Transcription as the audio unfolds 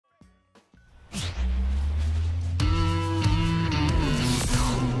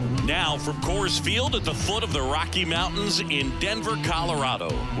Now from Coors Field at the foot of the Rocky Mountains in Denver,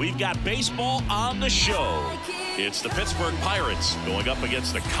 Colorado, we've got baseball on the show. It's the Pittsburgh Pirates going up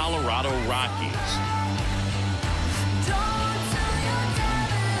against the Colorado Rockies.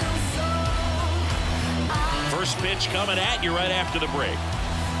 First pitch coming at you right after the break.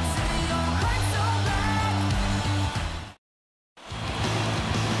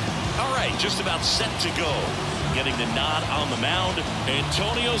 All right, just about set to go. Getting the nod on the mound,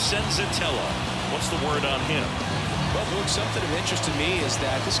 Antonio Senzatella. What's the word on him? Well, Luke, something of interest to me is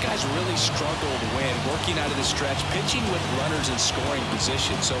that this guy's really struggled when working out of the stretch, pitching with runners in scoring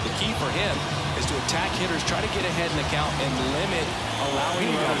position. So the key for him is to attack hitters, try to get ahead in the count, and limit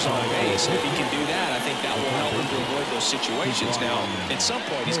allowing runners on base. And if he can do that, I think that will help him to avoid those situations. Now, at some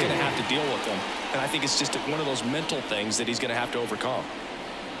point, he's going to have to deal with them. And I think it's just one of those mental things that he's going to have to overcome.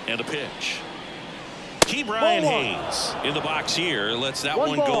 And a pitch. Brian Hayes in the box here. Lets that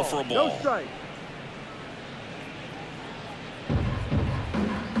one go for a ball. No strike.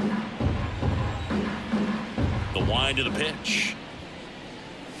 The wind of the pitch.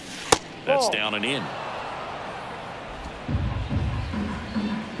 That's down and in.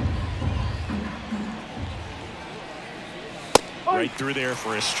 Right through there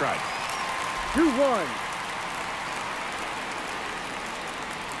for a strike. 2-1.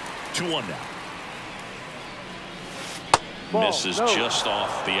 2-1 now. Ball, misses just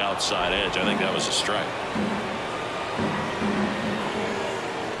off the outside edge. I think that was a strike.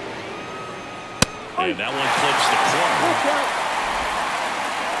 And that one clips the corner.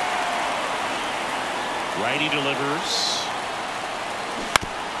 Righty delivers.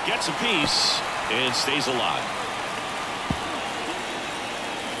 Gets a piece and stays alive.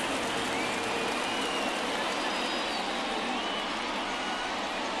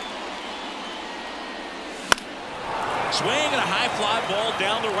 Swing and a high fly ball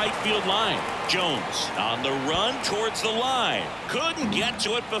down the right field line. Jones on the run towards the line. Couldn't get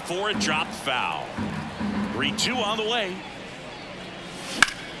to it before it dropped foul. 3-2 on the way.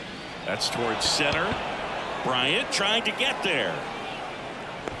 That's towards center. Bryant trying to get there.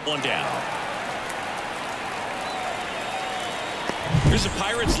 One down. Here's the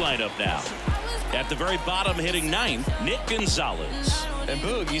Pirates lineup now. At the very bottom, hitting ninth, Nick Gonzalez. And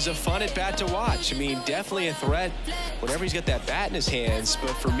Boog, he's a fun at bat to watch. I mean, definitely a threat whenever he's got that bat in his hands. But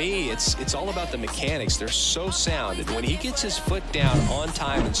for me, it's all about the mechanics. They're so sound. And when he gets his foot down on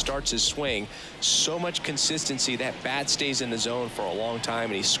time and starts his swing, so much consistency, that bat stays in the zone for a long time,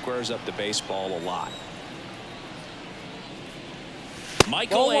 and he squares up the baseball a lot.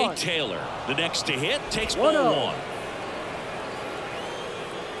 Michael A. Taylor, the next to hit, takes ball one.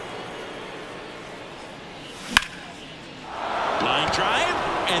 Line drive,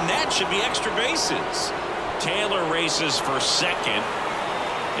 and that should be extra bases. Taylor races for second,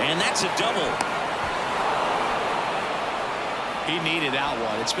 and that's a double. He needed that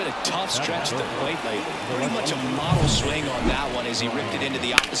one. It's been a tough stretch at the plate lately. Pretty much a model swing on that one as he ripped it into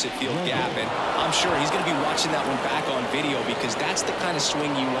the opposite field gap, and I'm sure he's going to be watching that one back on video because that's the kind of swing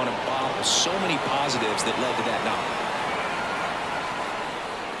you want to bob with so many positives that led to that knock.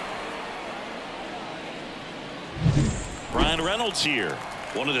 Brian Reynolds here,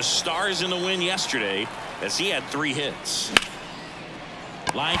 one of the stars in the win yesterday as he had 3 hits.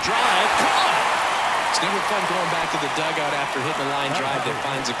 Line drive, caught. It's never fun going back to the dugout after hitting a line drive that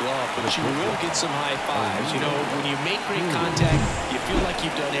finds a glove, but you will get some high fives. You know, when you make great contact, you feel like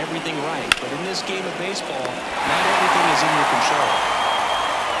you've done everything right. But in this game of baseball, not everything is in your control.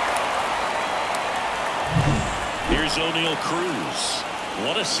 Here's O'Neal Cruz.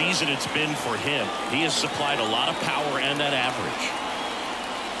 What a season it's been for him. He has supplied a lot of power and that average.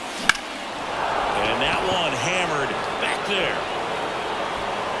 And that one hammered back there.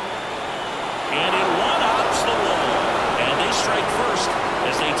 And it one-hops the wall. And they strike first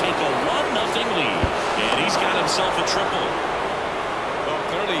as they take a 1-0 lead. And he's got himself a triple. Well,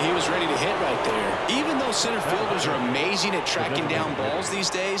 clearly he was ready to hit right there. Even though center fielders are amazing at tracking down balls these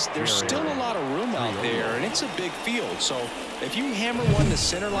days, there's still a lot of room out there, and it's a big field. So if you hammer one to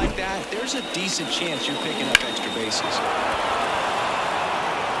center like that, there's a decent chance you're picking up extra bases.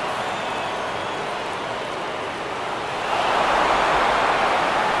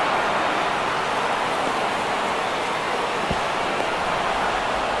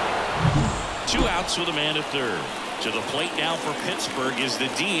 Two outs with a man at third. To the plate now for Pittsburgh is the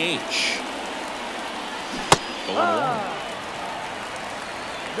DH. 0-1.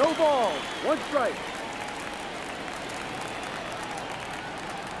 No ball. 1 strike.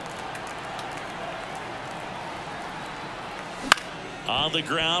 On the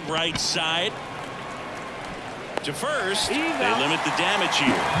ground, right side. To first, they limit the damage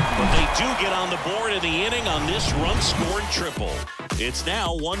here. But they do get on the board in the inning on this run-scored triple. It's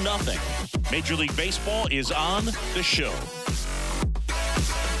now 1-0. Major League Baseball is on the show.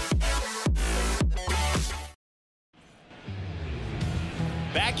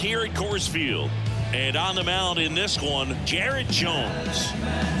 Back here at Coors Field. And on the mound in this one, Jared Jones.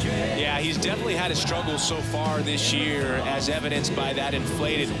 Yeah, he's definitely had a struggle so far this year, as evidenced by that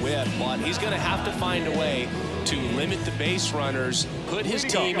inflated whip. But he's going to have to find a way to limit the base runners, put his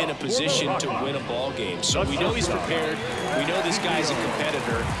team in a position to win a ball game. So we know he's prepared. We know this guy's a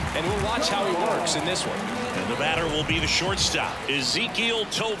competitor. And we'll watch how he works in this one. And the batter will be the shortstop,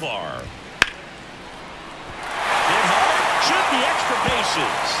 Ezequiel Tovar. Hit hard, should be extra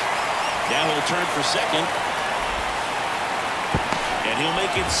bases. Now he'll turn for second. And he'll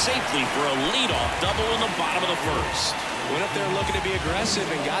make it safely for a leadoff double in the bottom of the first. Went up there looking to be aggressive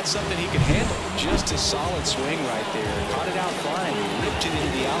and got something he could handle. Just a solid swing right there. Caught it out flying. Ripped it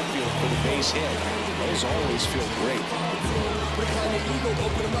into the outfield for the base hit. Those always feel great.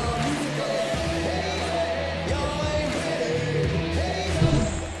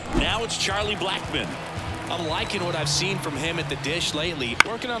 Now it's Charlie Blackmon. I'm liking what I've seen from him at the dish lately.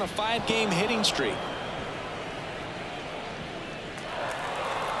 Working on a 5-game hitting streak.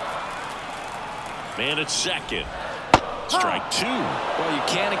 Man at second. Strike 2. Well, you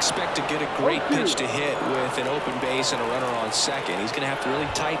can't expect to get a great pitch to hit with an open base and a runner on second. He's going to have to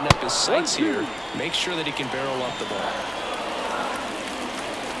really tighten up his sights here. Make sure that he can barrel up the ball.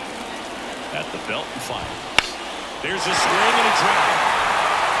 At the belt and fires. There's a swing and a drive.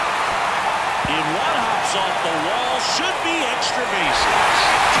 In one hops off the wall, should be extra bases.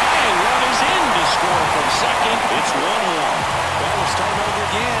 Tying run is in to score from second. It's 1-1. Well, we'll start over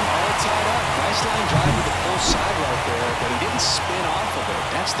again. All tied up. Nice line drive with the full side right there, but he didn't spin off of it.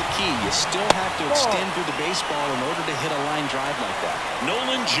 That's the key. You still have to extend through the baseball in order to hit a line drive like that.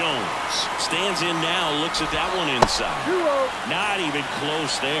 Nolan Jones stands in now, looks at that one inside. Not even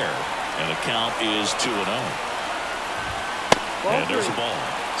close there. And the count is 2-0. And there's a ball.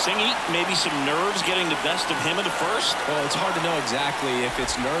 Singy, maybe some nerves getting the best of him in the first? Well, it's hard to know exactly if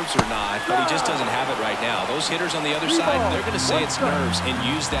it's nerves or not, but he just doesn't have it right now. Those hitters on the other side, they're going to say it's nerves and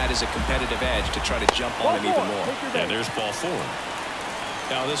use that as a competitive edge to try to jump on him even more. And there's ball 4.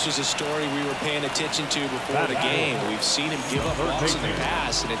 Now, this was a story we were paying attention to before the game. We've seen him give up walks in the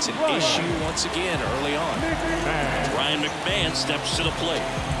past, and it's an issue once again early on. Ryan McMahon steps to the plate.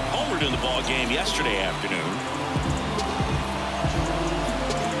 Homered in the ball game yesterday afternoon.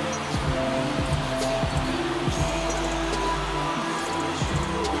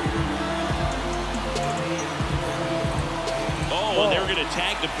 Oh, and they're going to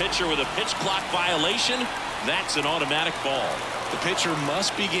tag the pitcher with a pitch clock violation. That's an automatic ball. The pitcher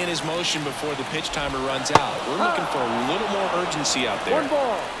must begin his motion before the pitch timer runs out. We're looking for a little more urgency out there.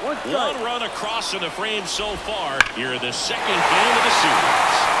 One run across in the frame so far here in the second game of the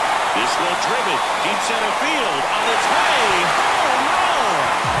series. This one driven deep center field on its way. Oh, no!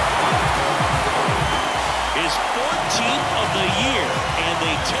 His 14th of the year, and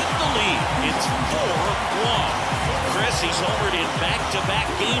they take the lead. It's 4-1. Chris, he's homered in back-to-back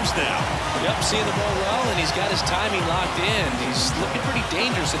games now. Yep, seeing the ball well, and he's got his timing locked in. He's looking pretty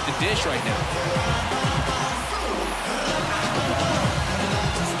dangerous at the dish right now.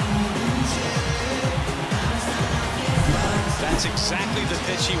 That's exactly the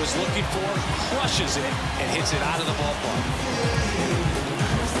pitch he was looking for. Crushes it and hits it out of the ballpark.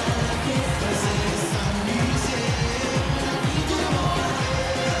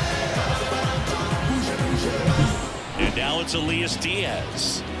 And now it's Elias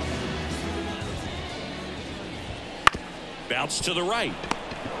Diaz. Bounce to the right.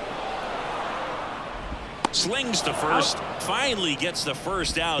 Slings to first. Finally gets the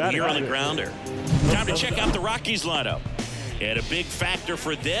first out here on the grounder. Time to check out the Rockies lineup. And a big factor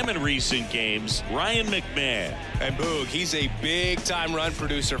for them in recent games, Ryan McMahon. And Boog, he's a big-time run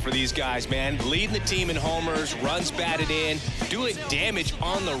producer for these guys, man. Leading the team in homers, runs batted in, doing damage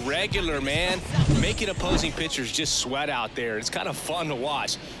on the regular, man. Making opposing pitchers just sweat out there. It's kind of fun to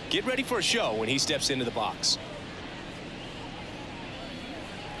watch. Get ready for a show when he steps into the box.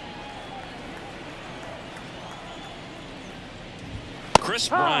 Chris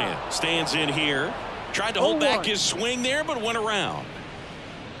Bryant stands in here. Tried to hold back his swing there, but went around.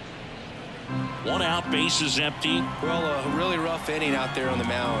 One out, bases empty. Well, a really rough inning out there on the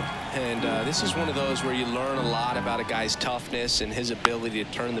mound. And this is one of those where you learn a lot about a guy's toughness and his ability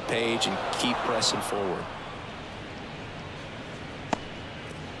to turn the page and keep pressing forward.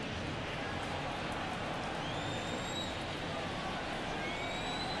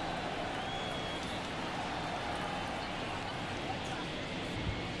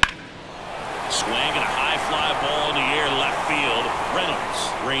 swing and a high fly ball in the air left field. Reynolds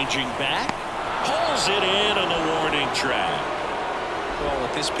ranging back. Pulls it in on the warning track. Well,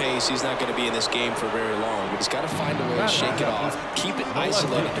 at this pace, he's not going to be in this game for very long. But he's got to find a way to shake it off, keep it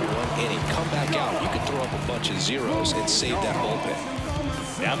isolated to one inning, come back out. You could throw up a bunch of zeros and save that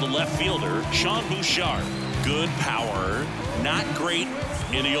bullpen. Now the left fielder, Sean Bouchard. Good power, not great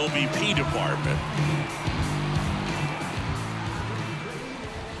in the OBP department.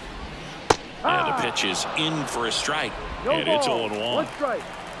 And the pitch is in for a strike. And it's 0-1. 1 strike.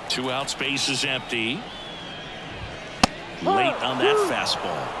 2 outs, base is empty. Late on that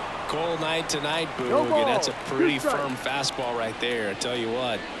fastball. Cold night tonight, Boog, and that's a pretty firm fastball right there. I tell you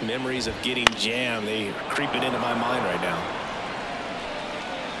what, memories of getting jammed, they are creeping into my mind right now.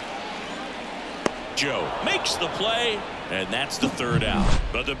 Joe makes the play, and that's the 3rd out.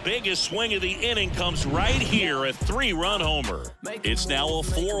 But the biggest swing of the inning comes right here, a 3-run homer. It's now a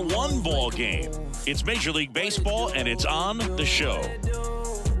 4-1 ball game. It's Major League Baseball, and it's on the show.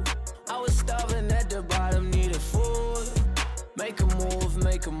 I was starving at the bottom, needed food. Make a move,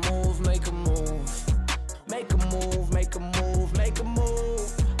 make a move, make a move. Make a move, make a move, make a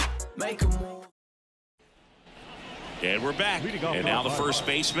move. Make a move. And we're back. And now the first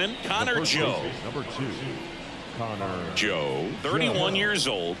baseman, Connor Joe. Number 2, Connor Joe, 31 years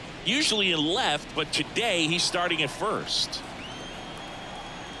old, usually in left, but today he's starting at first.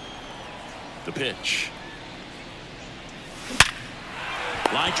 The pitch.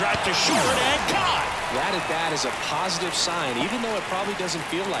 Line drive to short and caught. That at bat is a positive sign, even though it probably doesn't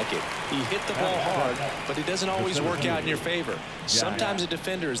feel like it. He hit the ball hard, but it doesn't always work out in your favor. Sometimes a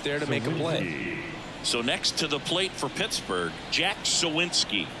defender is there to make a play. So next to the plate for Pittsburgh, Jack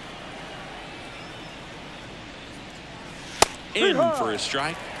Sawinski. In for a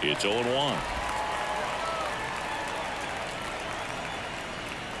strike. It's 0-1.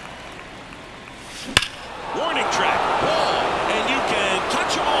 Warning track. Ball. And you can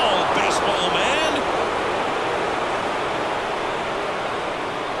touch them all, baseball man.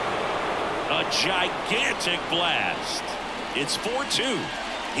 A gigantic blast. It's 4-2.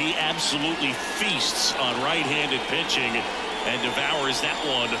 He absolutely feasts on right-handed pitching and devours that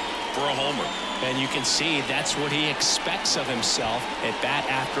one for a homer. And you can see that's what he expects of himself at bat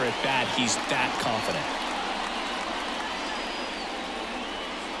after at bat. He's that confident.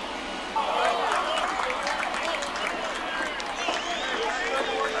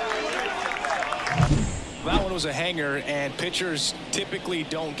 That one was a hanger, and pitchers typically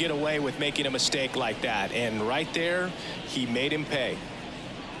don't get away with making a mistake like that. And right there, he made him pay.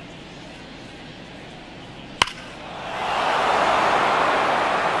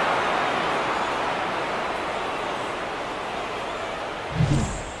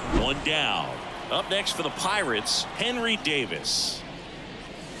 One down. Up next for the Pirates, Henry Davis.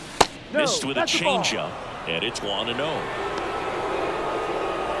 Missed with a changeup, and it's 1-0.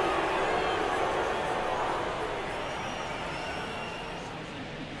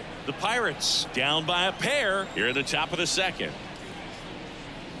 The Pirates down by a pair here at the top of the 2nd.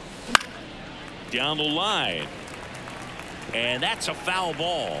 Down the line. And that's a foul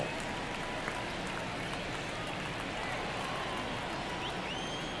ball.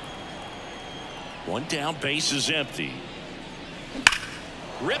 One down, base is empty.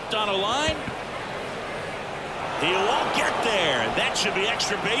 Ripped on a line. He won't get there. That should be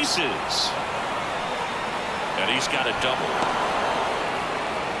extra bases. And he's got a double.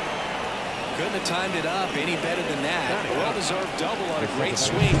 Couldn't have timed it up any better than that. A well-deserved double on a great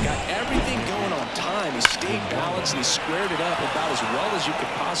swing. Got everything going on time. He stayed balanced and he squared it up about as well as you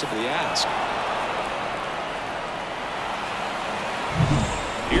could possibly ask.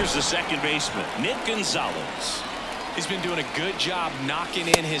 Here's the second baseman, Nick Gonzalez. He's been doing a good job knocking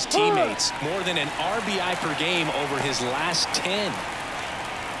in his teammates. More than an RBI per game over his last 10.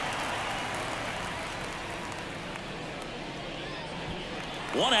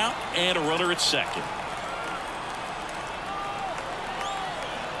 One out and a runner at second.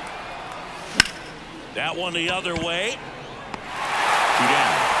 That one the other way. 2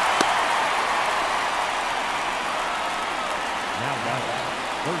 down. Now batting,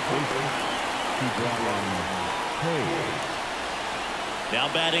 third baseman, Hayes. Now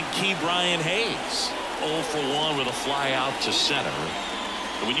batting Key Brian Hayes. 0 for 1 with a fly out to center.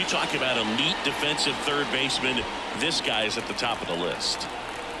 And when you talk about elite defensive third baseman, this guy is at the top of the list.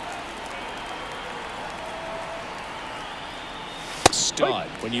 Stud.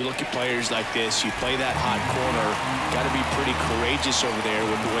 When you look at players like this, you play that hot corner, got to be pretty courageous over there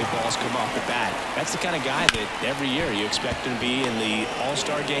when the way balls come off the bat. That's the kind of guy that every year you expect him to be in the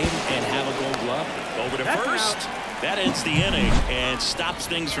All-Star game and have a Gold Glove. Over to first. That ends the inning and stops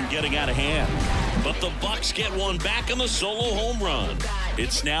things from getting out of hand. But the Bucks get one back on the solo home run.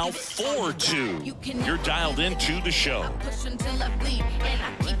 It's now 4-2. You're dialed into the show. Push until I bleed, and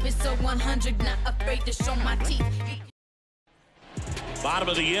I keep it so 100, not afraid to show my teeth. Bottom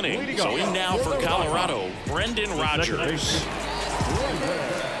of the inning. So in now for Colorado, Brendan Rodgers.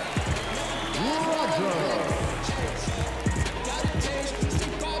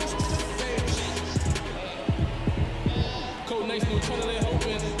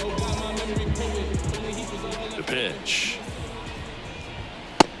 The pitch.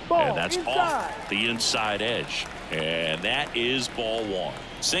 And that's off the inside edge. And that is ball one.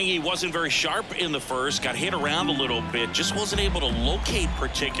 Saying he wasn't very sharp in the first, got hit around a little bit, just wasn't able to locate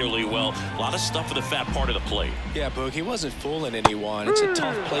particularly well. A lot of stuff in the fat part of the plate. Yeah, Boog, he wasn't fooling anyone. It's a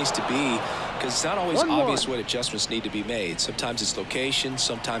tough place to be because it's not always obvious what adjustments need to be made. Sometimes it's location,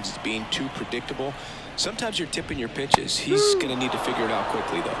 sometimes it's being too predictable. Sometimes you're tipping your pitches. He's going to need to figure it out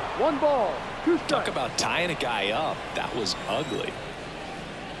quickly, though. 1 ball, 2 strikes. Talk about tying a guy up. That was ugly.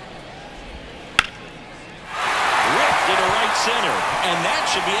 Ripped into right center, and that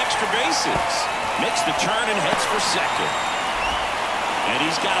should be extra bases. Makes the turn and heads for second. And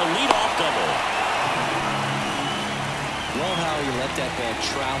he's got a leadoff double. Love how he let that ball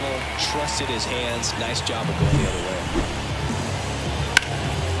travel, trusted his hands. Nice job of going the other way.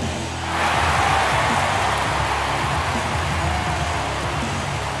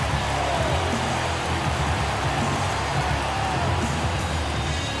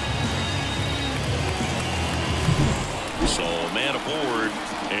 So man aboard,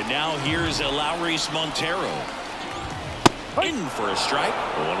 and now here's Elauris Montero. In for a strike,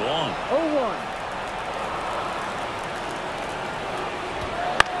 0-1. 0-1.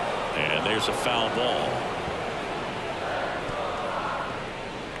 And there's a foul ball.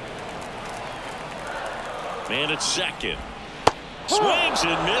 Man at second. Swings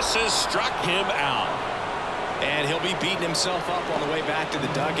and misses, struck him out. And he'll be beating himself up on the way back to the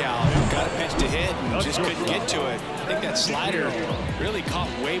dugout. Got a pitch to hit and just couldn't get to it. I think that slider really caught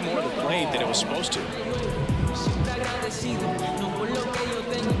way more of the blade than it was supposed to.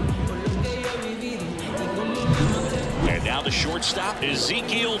 And now the shortstop,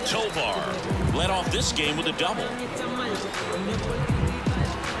 Ezekiel Tovar. Led off this game with a double.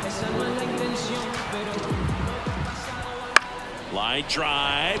 Line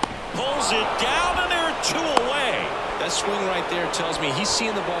drive, pulls it down, and there are 2 away. That swing right there tells me he's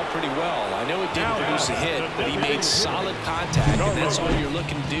seeing the ball pretty well. I know it didn't produce a hit, but he made solid contact, and that's all you're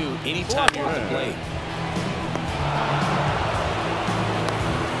looking to do anytime you're at the plate.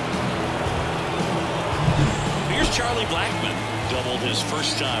 Here's Charlie Blackmon, doubled his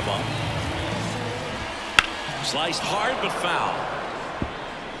first time up. Sliced hard but foul.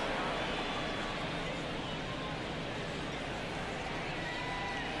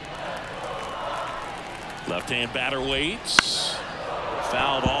 Left-hand batter waits.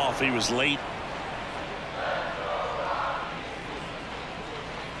 Fouled off. He was late.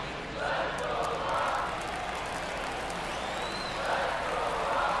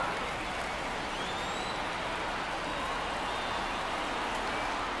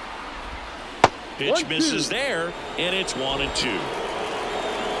 Pitch misses there, and it's 1-2.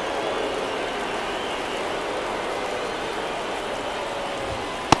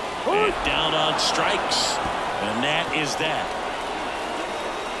 And down on strikes, and that is that.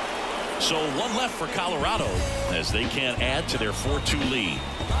 So 1 left for Colorado as they can't add to their 4-2 lead.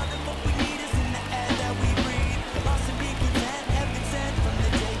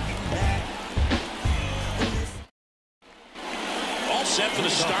 All set for the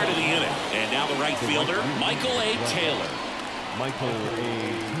start of the inning, and now the right fielder, Michael A. Taylor.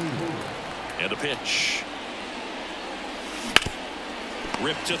 And the pitch.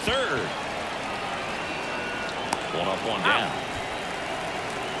 Ripped to third. 1 up, 1 down.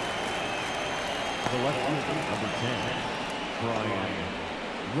 The left fielder, number 10, Brian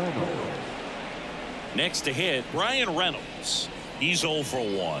Reynolds. Next to hit, Brian Reynolds. He's 0 for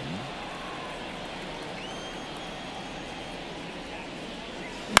 1.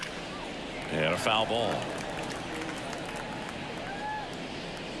 And a foul ball.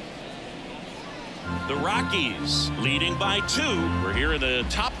 The Rockies leading by 2. We're here in the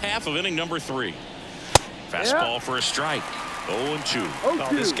top half of inning number 3. Fastball for a strike. 0-2. Oh,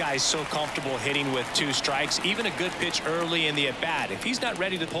 this guy's so comfortable hitting with 2 strikes. Even a good pitch early in the at-bat. If he's not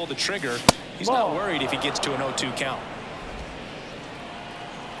ready to pull the trigger, he's not worried if he gets to an 0-2 count.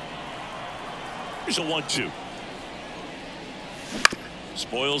 Here's a 1-2.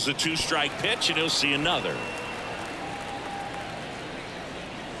 Spoils the 2-strike pitch, and he'll see another.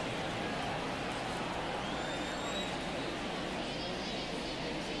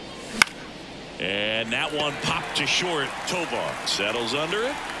 And that one popped to short. Tovar settles under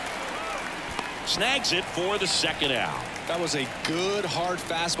it. Snags it for the second out. That was a good hard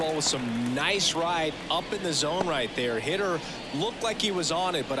fastball with some nice ride up in the zone right there. Hitter looked like he was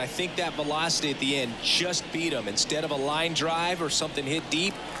on it, but I think that velocity at the end just beat him. Instead of a line drive or something hit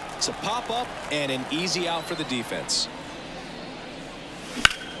deep, it's a pop up and an easy out for the defense.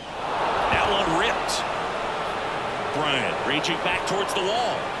 That one ripped. Bryant reaching back towards the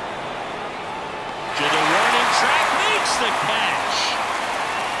wall. To the warning track, makes the catch.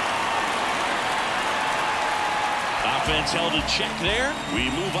 Offense held in check there. We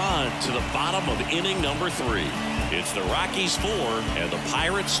move on to the bottom of inning number 3. It's the Rockies 4 and the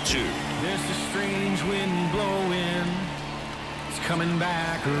Pirates 2. There's a strange wind blowing. It's coming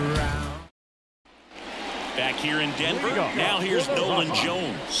back around. Back here in Denver. Now here's Nolan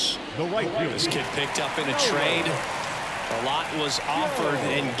Jones. The right field. This kid picked up in a trade. A lot was offered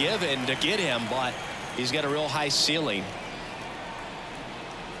and given to get him, but he's got a real high ceiling.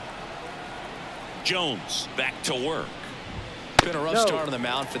 Jones back to work. Been a rough start on the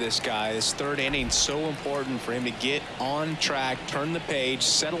mound for this guy. This third inning so important for him to get on track, turn the page,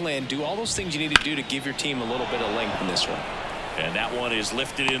 settle in, do all those things you need to do to give your team a little bit of length in this one. And that one is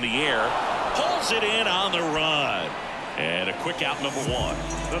lifted in the air. Pulls it in on the run. And a quick out, number 1.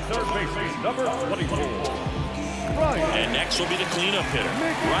 The third baseman, number 24. And next will be the cleanup hitter,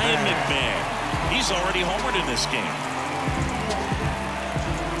 Ryan McMahon. He's already homered in this game.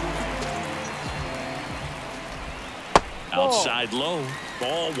 Outside low,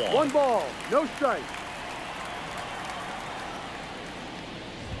 ball 1. 1 ball, no strike.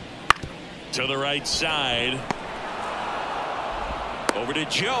 To the right side. Over to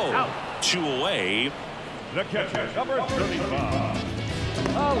Joe. Out. 2 away. The catcher, number 35.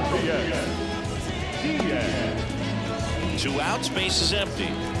 Diaz. 2 outs, base is empty.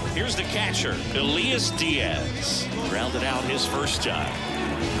 Here's the catcher, Elias Diaz. Grounded out his first time.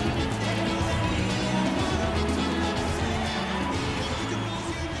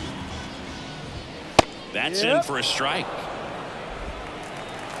 That's in for a strike.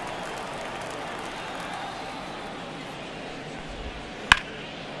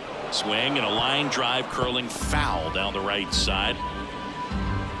 Swing and a line drive curling foul down the right side.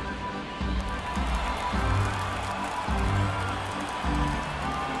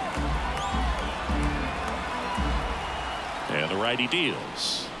 And the righty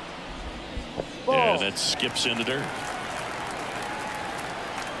deals. Ball. And it skips into dirt.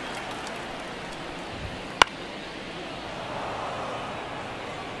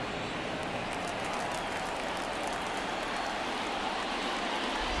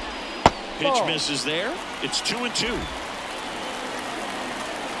 Pitch misses there. It's 2-2.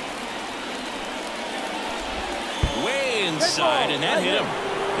 Way inside, and that hit him.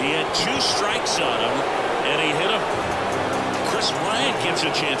 He had 2 strikes on him, and he hit him. Chris Bryant gets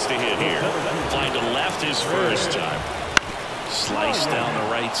a chance to hit here. Flying to left his first time. Slice down the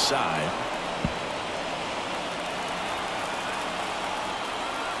right side.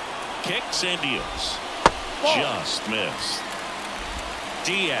 Kicks and deals. Just missed.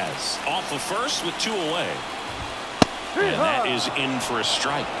 Diaz off of first with 2 away. And that is in for a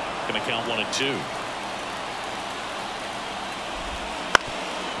strike. Going to count 1-2.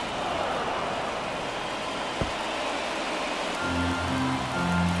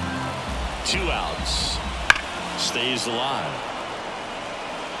 Two outs. Stays alive.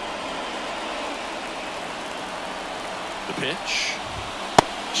 The pitch.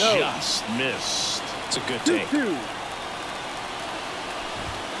 No. Just missed. It's a good take. 2-2.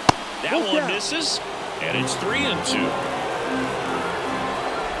 That one misses, and it's 3-2.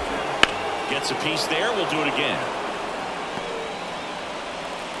 Gets a piece there. We'll do it again.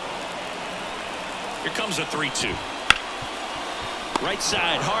 Here comes a 3-2. Right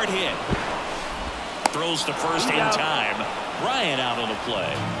side, hard hit. Throws to first in time. Bryant out on the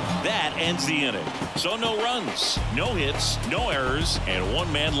play. That ends the inning. So no runs, no hits, no errors, and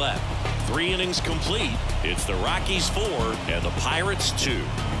 1 man left. 3 innings complete. It's the Rockies 4 and the Pirates 2.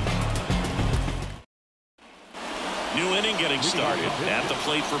 New inning getting started. At the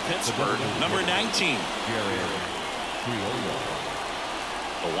plate for Pittsburgh, number 19.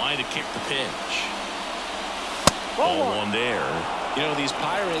 Hawaii to kick the pitch. Ball 1 there. You know, these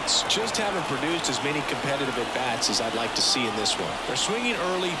Pirates just haven't produced as many competitive at-bats as I'd like to see in this one. They're swinging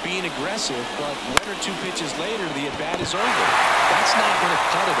early, being aggressive, but 1 or 2 pitches later, the at-bat is over. That's not going to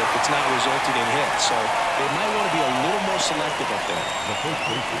cut it if it's not resulting in hits, so they might want to be a little more selective up there. The first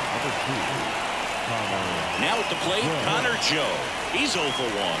baseman, number 2. Now at the plate, Connor Joe. He's 0 for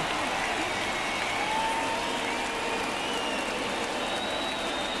 1.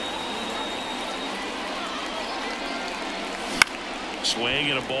 Swing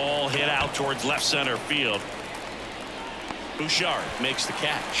and a ball hit out towards left center field. Bouchard makes the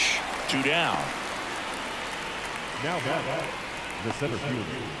catch. 2 down. Now back, the center fielder,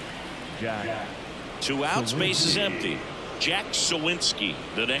 Jack. 2 outs, base is empty. Jack Sawinski,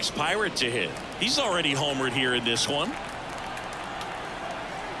 the next Pirate to hit. He's already homered here in this one.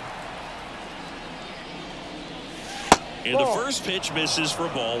 And the first pitch misses for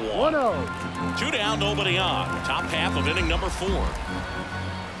ball 1. 1-0. 2 down, nobody on. Top half of inning number 4.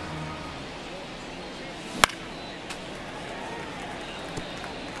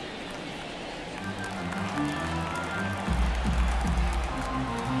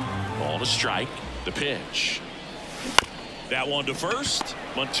 Ball to strike. The pitch. That one to first.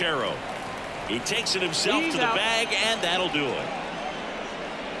 Montero. He takes it himself to the bag, and that'll do it.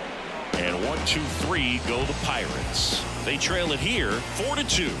 And 1, 2, 3 go the Pirates. They trail it here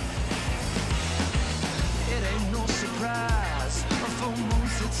 4-2. It ain't no surprise. A full moon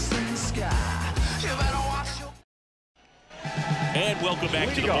sits in the sky. You better watch your... And welcome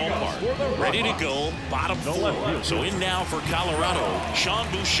back to the ballpark. Ready to go, bottom 4. So in now for Colorado, Sean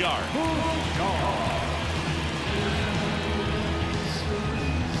Bouchard.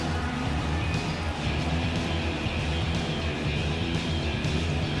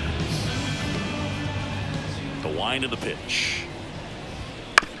 The wind of the pitch.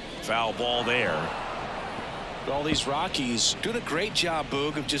 Foul ball there. All these Rockies doing a great job,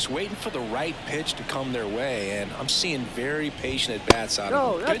 Boog, of just waiting for the right pitch to come their way, and I'm seeing very patient at bats out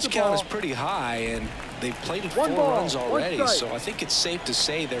of them. Pitch count is pretty high, and they've played 4 runs already, so I think it's safe to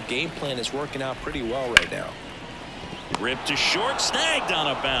say their game plan is working out pretty well right now. Ripped to short, snagged on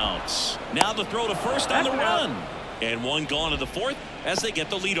a bounce. Now the throw to first on the run. And 1 gone in the 4th as they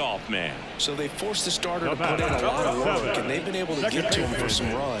get the leadoff man. So they forced the starter to put in a lot of work, and they've been able to get to him for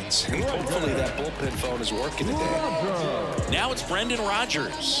some runs. And hopefully that bullpen phone is working today. Now it's Brendan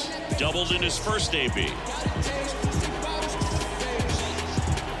Rodgers. Doubled in his first AB.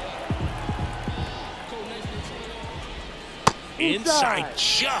 Inside,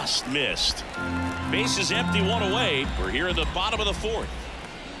 just missed. Base is empty, 1 away. We're here in the bottom of the 4th.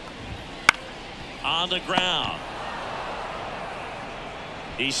 On the ground.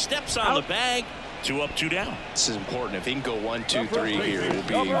 He steps on the bag. 2 up, 2 down. This is important. If he can go 1, 2, 3 here, it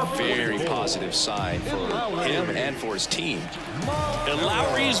will be a very positive sign for him and for his team. And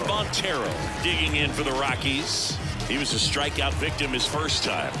Lowry's Montero digging in for the Rockies. He was a strikeout victim his first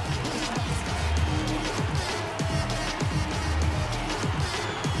time.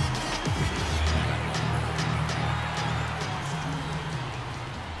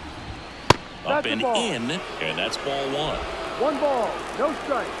 Up and in, and that's ball 1. 1 ball, no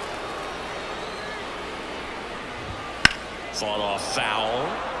strike. Fought off foul.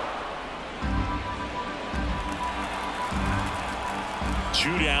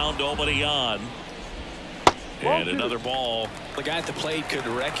 2 down, nobody on. And another ball. The guy at the plate could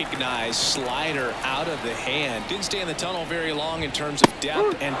recognize slider out of the hand. Didn't stay in the tunnel very long in terms of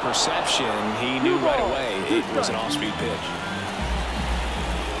depth and perception. He knew right away it was an off-speed pitch.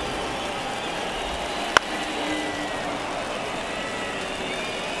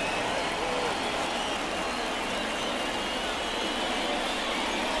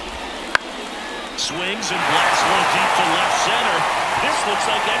 Swings and blasts one deep to left center. This looks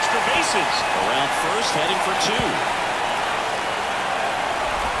like extra bases. Around first, heading for 2.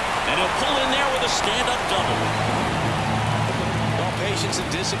 And he'll pull in there with a stand-up double. Well, patience and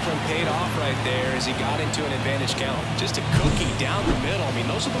discipline paid off right there as he got into an advantage count. Just a cookie down the middle. I mean,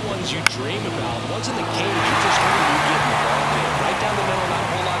 those are the ones you dream about. The ones in the cage, you just want to get in the ball pit. Right down the middle, not a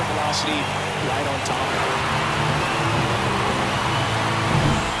whole lot of velocity, right on top of it.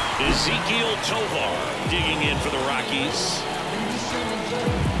 Ezekiel Tovar digging in for the Rockies.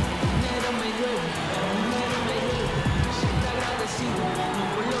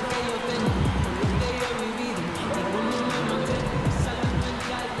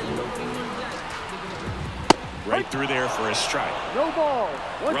 Right through there for a strike. No ball.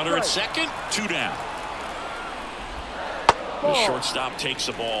 Runner at second, 2 down. The shortstop takes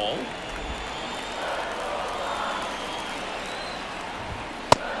the ball.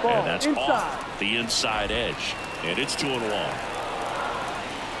 And that's off the inside edge. And it's 2-1.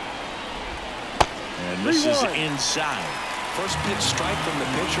 And this is inside. First pitch strike from the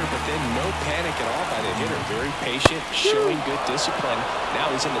pitcher, but then no panic at all by the hitter. Very patient, showing good discipline.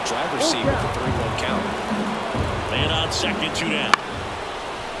 Now he's in the driver's seat with the 3-1 count. Man on second, 2 down.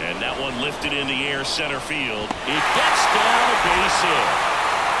 And that one lifted in the air center field. It gets down a base hit.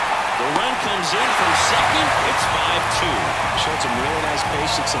 The run comes in from second. It's 5-2. Showed some really nice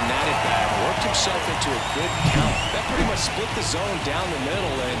patience in that at-bat. Worked himself into a good count. That pretty much split the zone down the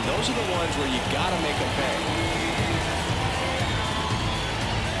middle, and those are the ones where you got to make them pay.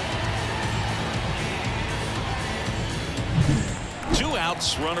 Two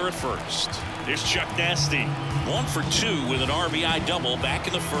outs, runner at first. Here's Chuck Nasty. 1 for 2 with an RBI double back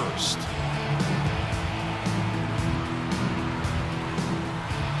in the first.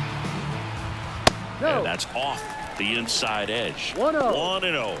 No. And that's off the inside edge. 1-0.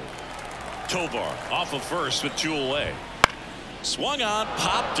 1-0. Tovar off of first with 2 away. Swung on,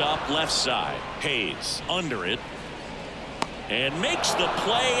 popped up left side. Hayes under it. And makes the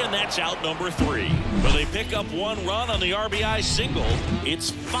play, and that's out number 3. But they pick up 1 run on the RBI single. It's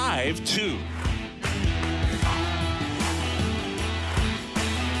 5-2.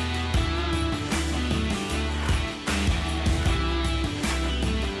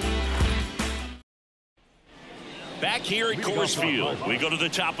 Back here at Coors Field, we go to the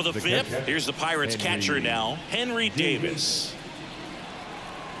top of the 5th. Here's the Pirates catcher now, Henry Davis.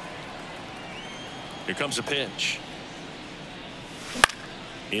 Here comes a pitch.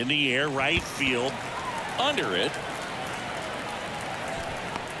 In the air, right field, under it.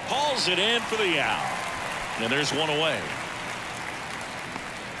 Hauls it in for the out. And there's 1 away.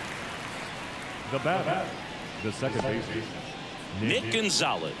 The batter, the second baseman, Nick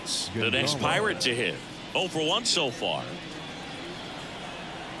Gonzalez, the next Pirate to hit. 0 for 1 so far.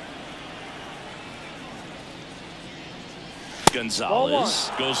 Gonzalez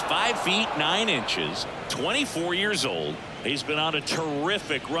goes 5 feet 9 inches, 24 years old. He's been on a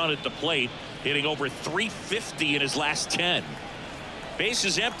terrific run at the plate, hitting over 350 in his last 10. Base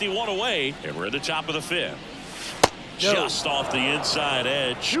is empty, 1 away, and we're at the top of the 5th. Just off the inside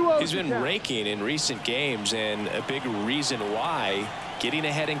edge. He's been raking in recent games, and a big reason why, getting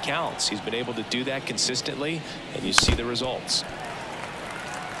ahead in counts. He's been able to do that consistently, and you see the results.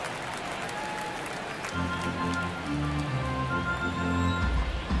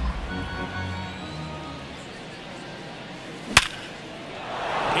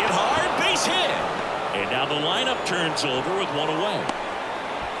 Hit hard, base hit. And now the lineup turns over with 1 away.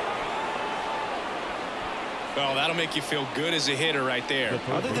 Well, that'll make you feel good as a hitter right there.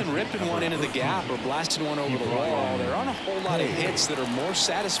 Other than ripping one into the gap or blasting one over the wall, there aren't a whole lot of hits that are more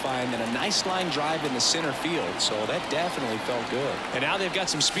satisfying than a nice line drive in the center field. So that definitely felt good. And now they've got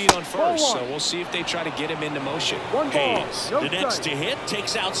some speed on first, so we'll see if they try to get him into motion. Hayes, the next to hit,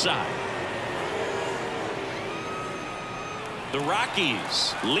 takes outside. The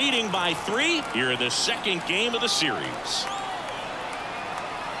Rockies leading by 3 here in the second game of the series.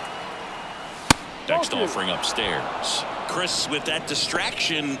 Next offering upstairs. Chris, with that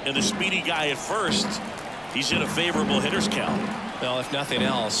distraction and the speedy guy at first, he's in a favorable hitter's count. Well, if nothing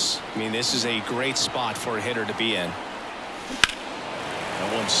else, I mean, this is a great spot for a hitter to be in.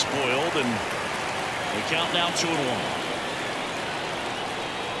 That one's spoiled, and they count now 2-1.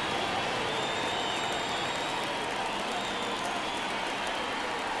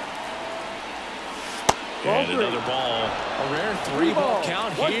 And another ball. A rare 3-ball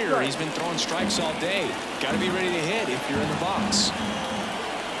count here. He's been throwing strikes all day. Got to be ready to hit if you're in the box.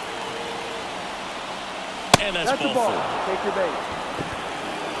 And that's ball 4. Take your base.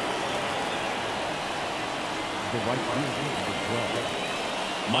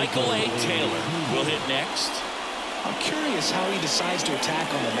 Michael A. Taylor will hit next. I'm curious how he decides to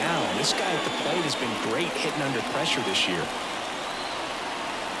attack on the mound. This guy at the plate has been great hitting under pressure this year.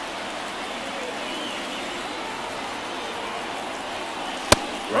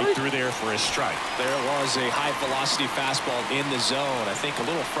 Right through there for a strike. There was a high-velocity fastball in the zone. I think a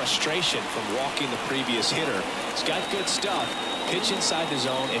little frustration from walking the previous hitter. He's got good stuff. Pitch inside the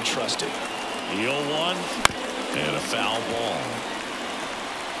zone and trust it. The 0-1 and a foul ball.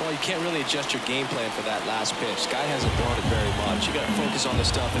 Well, you can't really adjust your game plan for that last pitch. Guy hasn't thrown it very much. You got to focus on the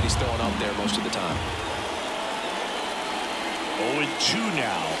stuff that he's throwing up there most of the time. 0-2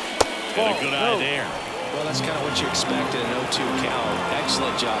 now. And a good eye there. Well, that's kind of what you expect in an 0-2 count.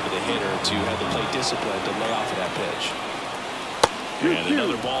 Excellent job of the hitter to have the plate discipline to lay off of that pitch. And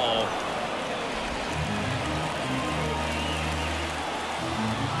another ball.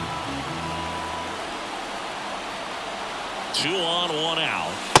 Two on, 1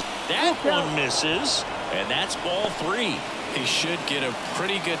 out. That one misses, and that's ball 3. He should get a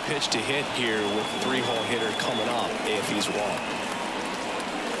pretty good pitch to hit here with the 3-hole hitter coming up if he's wrong.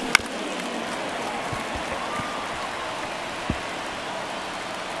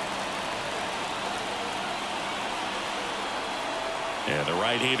 And the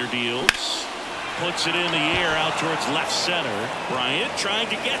right-hander deals. puts it in the air out towards left center. Bryant trying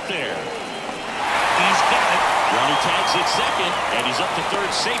to get there. He's got it. Runner tags at second, and he's up to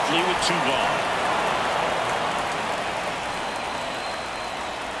third safely with 2 gone.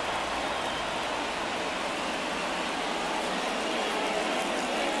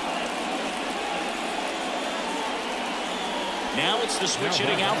 Now it's the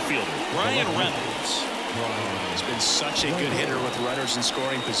switch-hitting outfielder, Brian Reynolds. He's been such a good hitter with runners in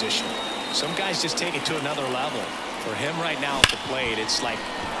scoring position. Some guys just take it to another level. For him right now at the plate, it's like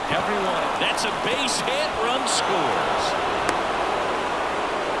everyone. That's a base hit. Run scores.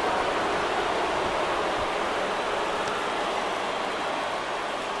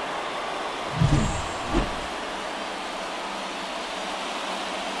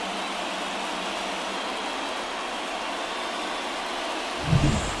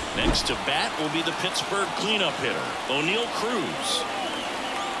 Next to bat will be the Pittsburgh cleanup hitter, O'Neal Cruz.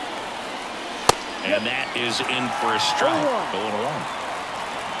 And that is in for a strike. 0-1.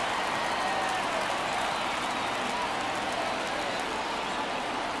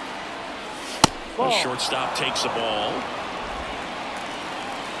 The shortstop takes the ball.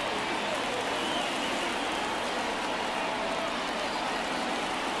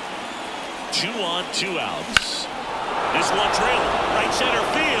 Two on, 2 outs. This one trailing, right center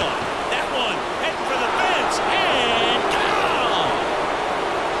field. That one heading for the fence and gone.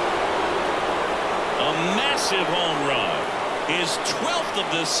 A massive home run. His 12th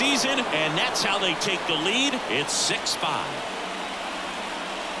of the season, and that's how they take the lead. It's 6-5.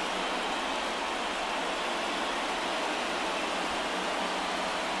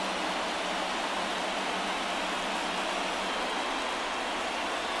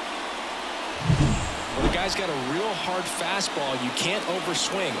 Guy's got a real hard fastball. You can't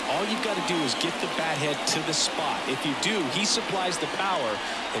overswing. All you've got to do is get the bat head to the spot. If you do, he supplies the power,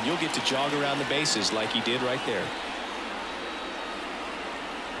 and you'll get to jog around the bases like he did right there.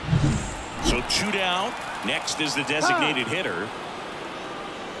 So 2 down. Next is the designated hitter.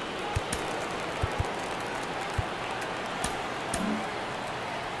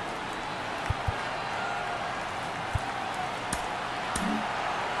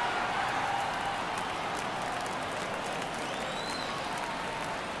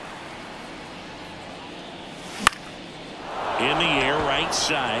 In the air, right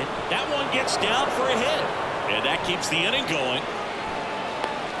side. That one gets down for a hit. And that keeps the inning going.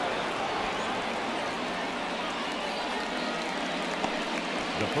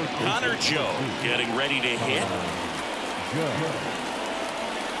 Connor Joe getting ready to hit.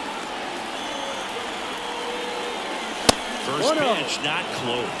 First pitch, not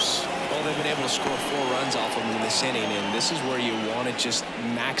close. Well, they've been able to score 4 runs off of him in this inning, and this is where you want to just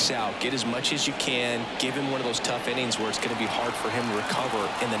max out, get as much as you can, give him one of those tough innings where it's going to be hard for him to recover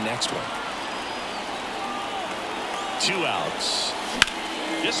in the next one. 2 outs.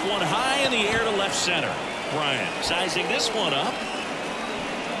 This one high in the air to left center. Bryant sizing this one up.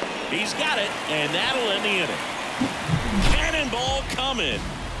 He's got it, and that'll end the inning. Cannonball coming.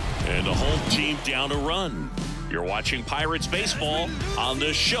 And the home team down a run. You're watching Pirates baseball on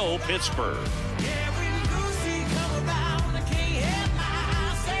the show Pittsburgh.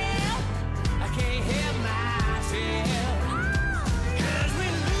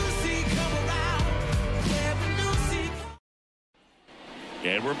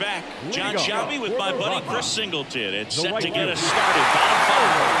 And we're back. John Shelby with my buddy Chris Singleton. It's set to get us started. Bottom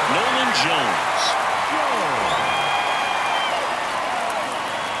 5, Nolan Jones.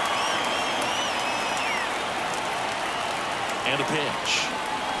 And a pitch.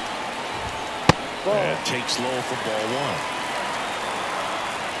 And takes low for ball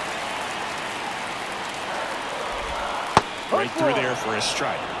 1. Right through there for a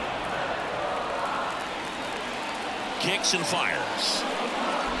strike. Kicks and fires.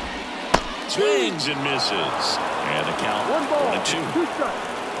 Swings and misses. And the count 1-2.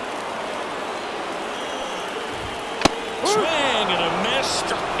 Swing and a miss.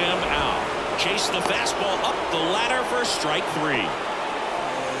 Struck him out. Chased the fastball up the ladder for strike 3.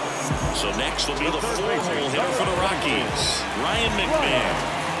 So next will be the 4-hole hitter for the Rockies, Ryan McMahon.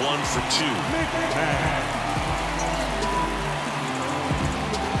 1 for 2.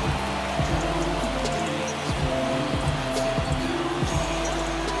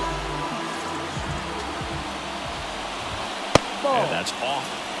 And that's off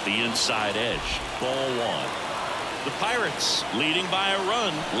the inside edge. Ball 1. The Pirates leading by a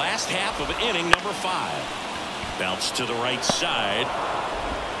run. Last half of inning number 5. Bounce to the right side.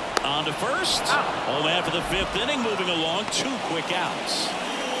 On to first. Home half of the 5th inning. Moving along. 2 quick outs.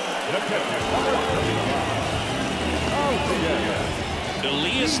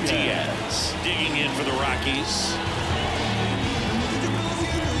 Elias Diaz digging in for the Rockies.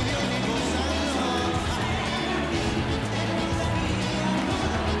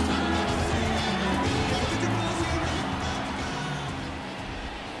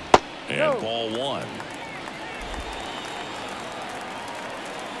 And ball one.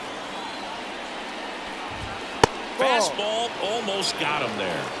 Fastball almost got him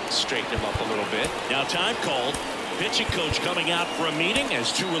there. Straighten him up a little bit. Now time called. Pitching coach coming out for a meeting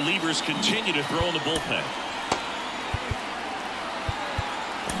as two relievers continue to throw in the bullpen.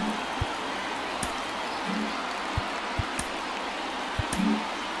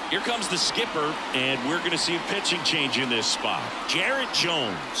 Here comes the skipper, and we're going to see a pitching change in this spot. Jarrett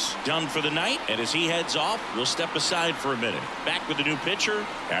Jones done for the night, and as he heads off, we'll step aside for a minute. Back with the new pitcher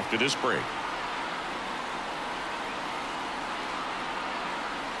after this break.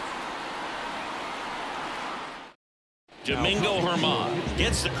 Domingo Germán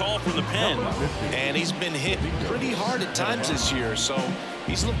gets the call from the pen. And he's been hit pretty hard at times this year, so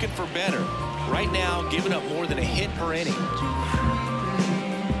he's looking for better. Right now, giving up more than a hit per inning.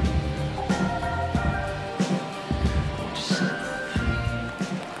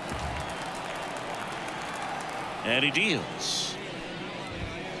 And he deals.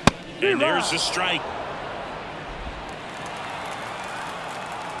 And there's the strike.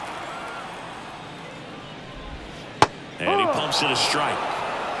 And he pumps it a strike.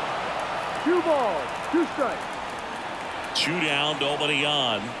 2 balls, 2 strikes. 2 down, nobody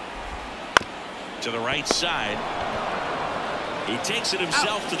on. To the right side. He takes it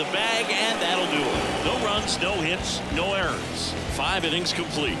himself to the bag, and that'll do it. No runs, no hits, no errors. 5 innings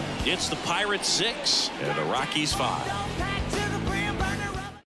complete. It's the Pirates 6 and the Rockies 5.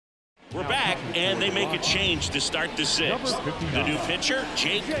 We're back, and they make a change to start the 6th. The new pitcher,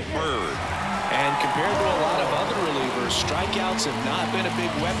 Jake Bird. And compared to a lot of other relievers, strikeouts have not been a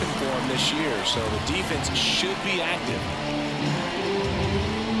big weapon for him this year, so the defense should be active.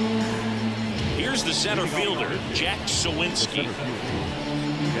 Here's the center fielder, Jack Sawinski.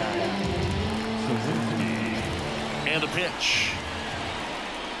 And the pitch.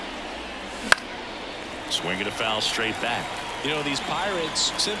 Swinging a foul straight back. You know, these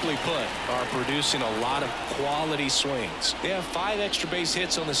Pirates, simply put, are producing a lot of quality swings. They have 5 extra base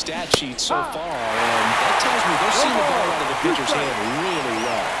hits on the stat sheet so far, and that tells me they're seeing the ball out of the pitcher's hand really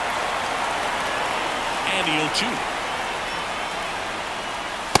well. And the 0-2.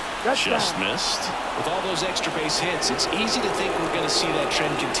 Just missed. With all those extra base hits, it's easy to think we're going to see that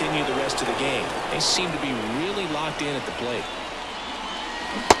trend continue the rest of the game. They seem to be really locked in at the plate.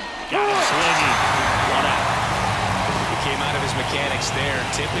 Got him swinging. 1 out. Came out of his mechanics there.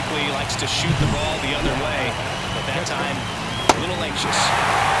 Typically he likes to shoot the ball the other way, but that time a little anxious.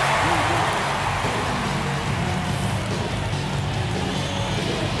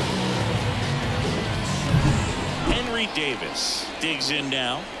 Henry Davis digs in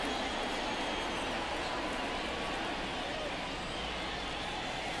now.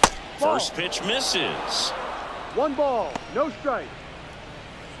 First pitch misses. 1 ball, no strike.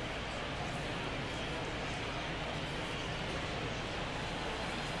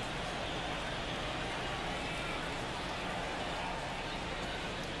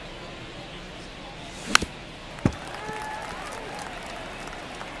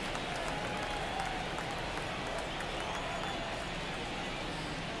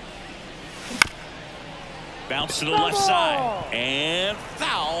 Bounce to the left side. And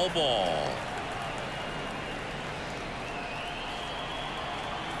foul ball.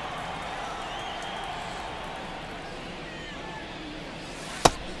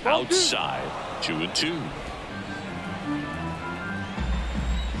 Outside. 2-2.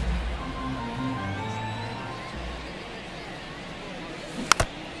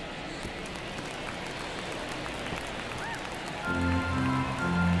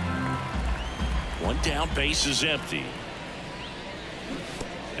 Down, base is empty.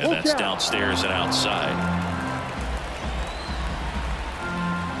 And that's downstairs and outside.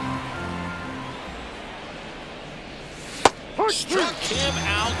 Struck him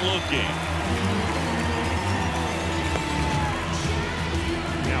out looking.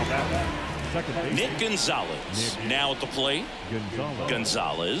 Now that second base. Nick Gonzalez now at the plate.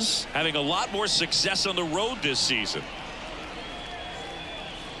 Gonzalez having a lot more success on the road this season.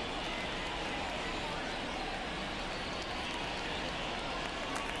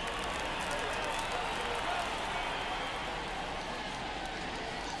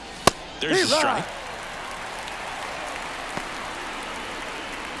 There's the strike.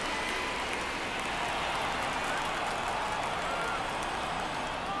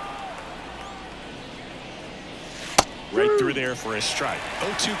 Right through there for a strike.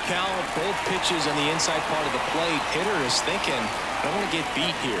 0-2 count, both pitches on the inside part of the plate. Hitter is thinking, I don't want to get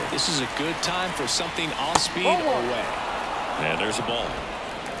beat here. This is a good time for something off speed or away. And there's a ball.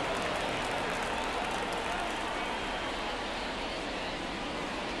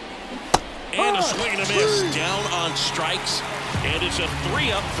 And a swing and a miss. Down on strikes. And it's a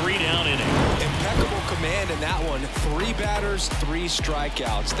 3-up, 3-down inning. Impeccable command in that one. 3 batters, 3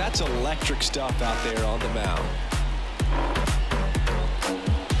 strikeouts. That's electric stuff out there on the mound.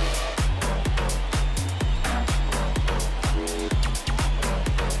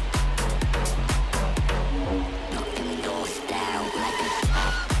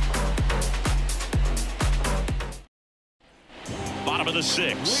 Bottom of the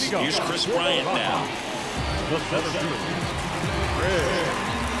 6th. Here's Chris Bryant now. The 17th.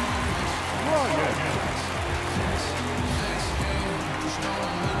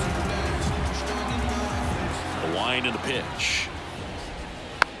 The wind and the pitch.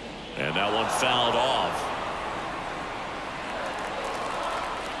 And that one fouled off.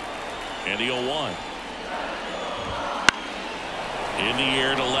 And the 0-1. In the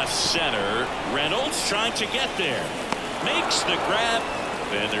air to left center. Reynolds trying to get there. Makes the grab.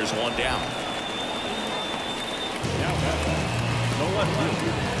 And there's one down.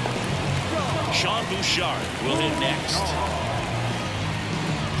 Sean Bouchard will hit next.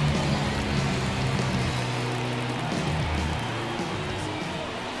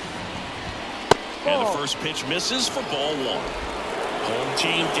 And the first pitch misses for ball 1. Home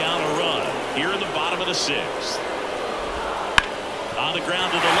team down a run here in the bottom of the 6th. On the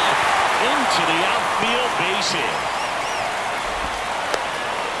ground to the left. Into the outfield, base hit.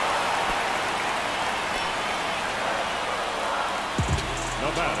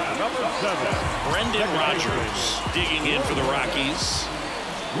 Number 7. Brendan Rodgers digging in for the Rockies.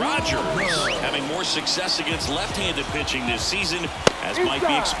 Rodgers having more success against left-handed pitching this season, as might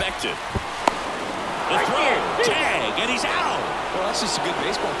be expected. The throw, tag, and he's out. Well, that's just a good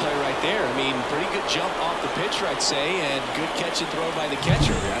baseball play right there. I mean, pretty good jump off the pitcher, I'd say, and good catch and throw by the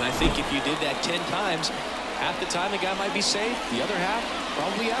catcher. And I think if you did that 10 times, half the time the guy might be safe, the other half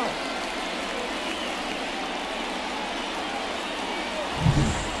probably out.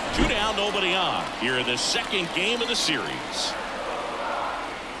 2 down, nobody on here in the 2nd game of the series.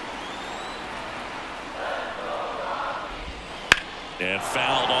 And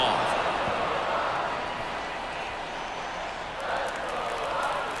fouled off.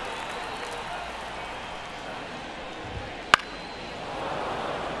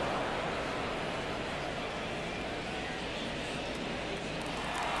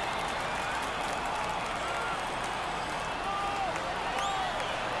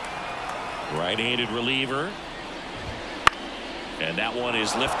 Right-handed reliever. And that one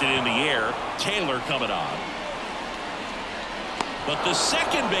is lifted in the air. Taylor coming on. But the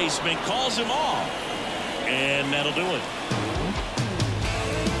second baseman calls him off. And that'll do it.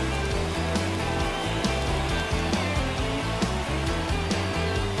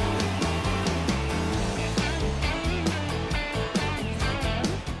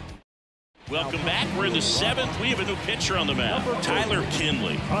 Welcome back. We're in the 7th. We have a new pitcher on the mound. Tyler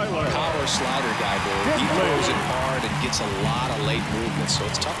Kinley. Power slider guy, boy. He throws it hard and gets a lot of late movement, so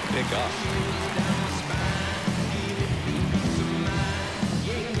it's tough to pick up.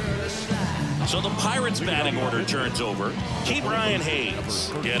 So the Pirates batting order turns over. Ke'Bryan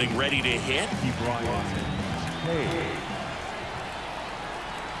Hayes getting ready to hit.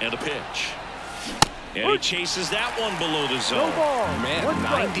 And a pitch. And he chases that one below the zone. Man,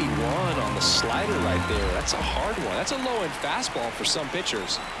 91 on the slider right there. That's a hard one. That's a low-end fastball for some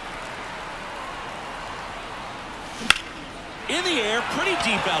pitchers. In the air, pretty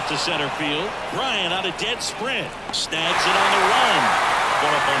deep out to center field. Bryant on a dead sprint. Snags it on the run.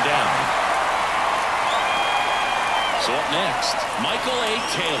 One up, one down. So up next, Michael A.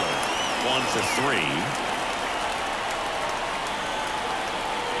 Taylor. 1 for 3.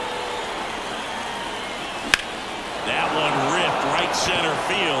 That one ripped right center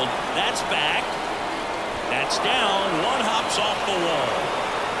field. That's back. That's down. One hops off the wall.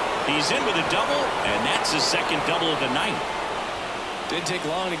 He's in with a double, and that's his 2nd double of the night. Didn't take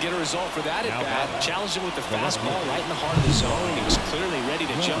long to get a result for that at bat. Challenged him with the fastball right in the heart of the zone. He was clearly ready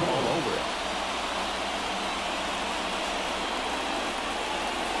to jump all over it.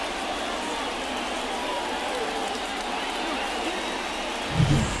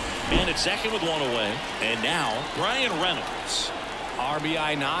 And at second with 1 away. And now, Brian Reynolds.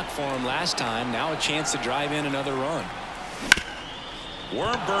 RBI knock for him last time. Now a chance to drive in another run.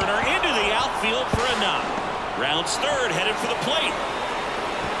 Worm burner into the outfield for a knock. Rounds 3rd, headed for the plate.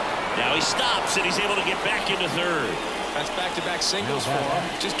 Now he stops, and he's able to get back into 3rd. That's back-to-back singles for him.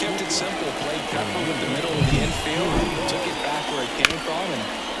 Just kept it simple. Played pepper with the middle of the infield. Took it back where it came from, and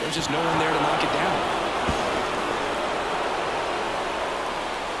there's just no one there to knock it down.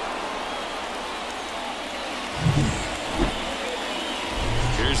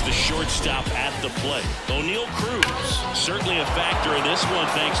 Here's the shortstop at the plate. O'Neal Cruz, certainly a factor in this one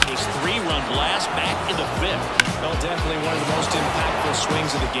thanks to his 3-run blast back in the 5th. Well, definitely one of the most impactful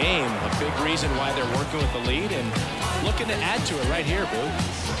swings of the game. A big reason why they're working with the lead and looking to add to it right here, Boo.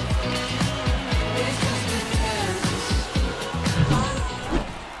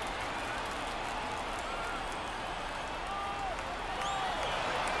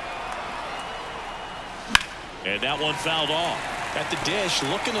 And that one fouled off. At the dish,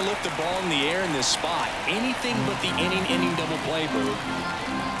 looking to lift the ball in the air in this spot. Anything but the inning double play, Boo.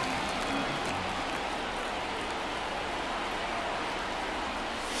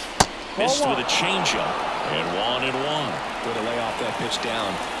 Missed with a changeup. And 1-1. Way to lay off that pitch down.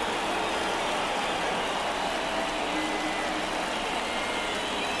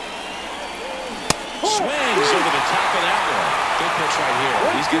 Swings over the top of that one. Good pitch right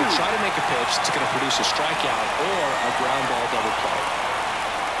here. He's going to try to make a pitch that's going to produce a strikeout or a ground ball double play.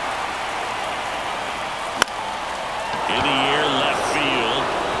 In the air, left field.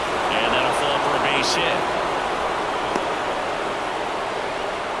 And that'll fall for a base hit.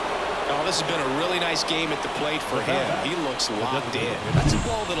 Oh, this has been a really nice game at the plate for him. He looks locked in. That's a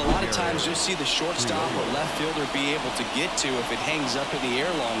ball that a lot of times you'll see the shortstop or left fielder be able to get to if it hangs up in the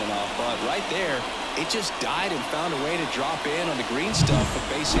air long enough. But right there, it just died and found a way to drop in on the green stuff for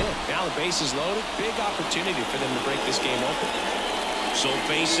base hit. Now the base is loaded. Big opportunity for them to break this game open. So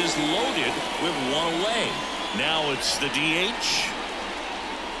bases loaded with one away. Now it's the DH.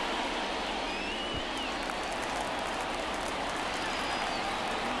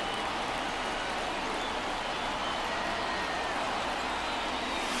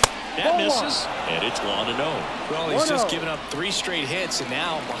 That misses, and it's 1-0. Well, he's just given up 3 straight hits, and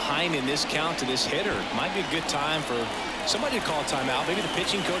now behind in this count to this hitter. Might be a good time for somebody to call timeout. Maybe the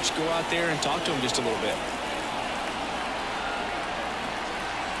pitching coach go out there and talk to him just a little bit.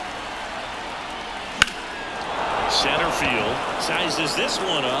 Center field sizes this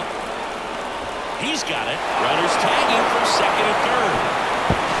one up. He's got it. Runners tagging from second and third.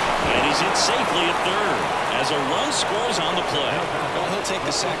 And he's in safely at third as a run scores on the play. Well, he'll take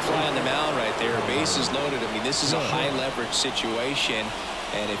the sac fly on the mound right there. Bases loaded. I mean, this is a high leverage situation.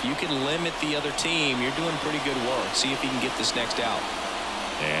 And if you can limit the other team, you're doing pretty good work. See if you can get this next out.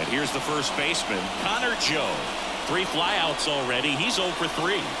 And here's the first baseman, Connor Joe. 3 flyouts already. He's 0 for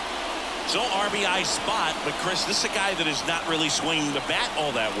 3. So RBI spot, but Chris, this is a guy that is not really swinging the bat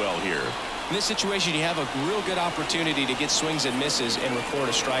all that well here. In this situation, you have a real good opportunity to get swings and misses and record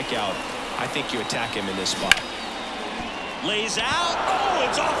a strikeout. I think you attack him in this spot. Lays out. Oh,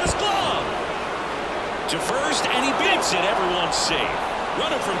 it's off his glove. To first, and he beats it. Everyone's safe.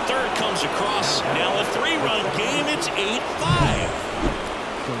 Runner from third comes across. Now a 3-run game. It's 8-5.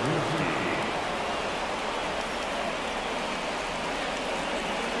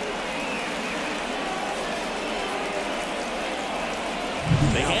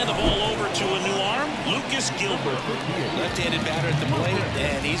 They hand the ball over to a new arm, Lucas Gilbert. Left-handed batter at the plate,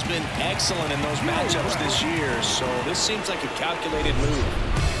 and he's been excellent in those matchups this year, so this seems like a calculated move.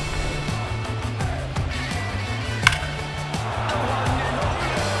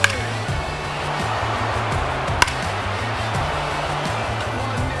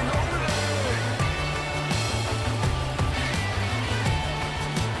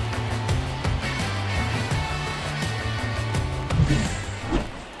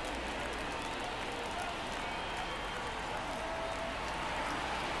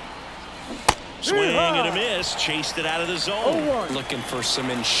 Swing and a miss, chased it out of the zone. Looking for some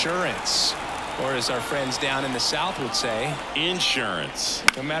insurance, or as our friends down in the South would say, insurance.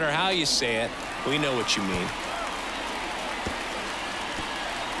 No matter how you say it, we know what you mean.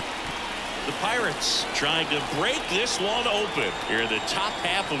 The Pirates trying to break this one open here in the top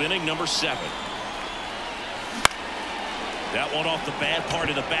half of inning number 7. That one off the bad part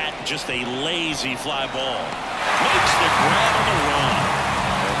of the bat, just a lazy fly ball. Makes the grab on the run.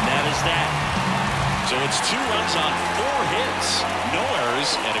 And that is that. So it's 2 runs on 4 hits. No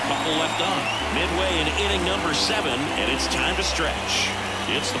errors and a couple left on. Midway in inning number 7, and it's time to stretch.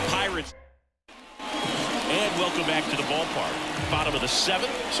 It's the Pirates. And welcome back to the ballpark. Bottom of the 7th.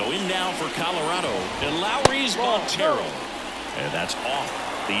 So in now for Colorado. And Lowry's Montero. And that's off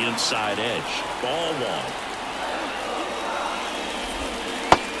the inside edge. Ball 1.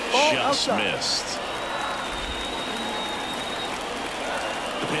 Just missed.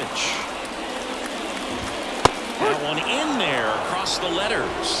 The pitch. That one in there across the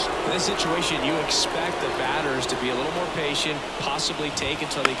letters. In this situation, you expect the batters to be a little more patient, possibly take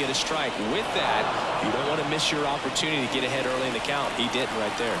until they get a strike. With that, you don't want to miss your opportunity to get ahead early in the count. He didn't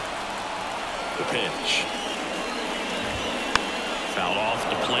right there. The pitch. Fouled off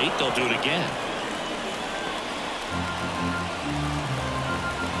the plate. They'll do it again.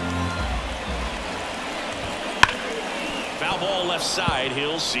 Foul ball left side.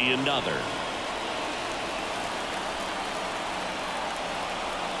 He'll see another.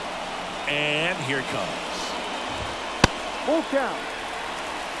 And here it comes. Full count.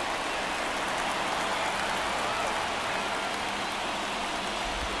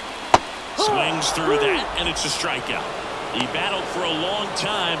 Swings through that, and it's a strikeout. He battled for a long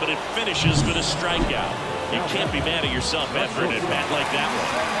time, but it finishes with a strikeout. You can't be mad at yourself after an at-bat like that one.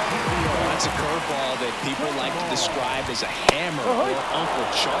 That's a curveball that people like to describe as a hammer or Uncle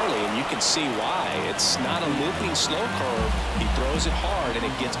Charlie, and you can see why. It's not a looping slow curve. He throws it hard, and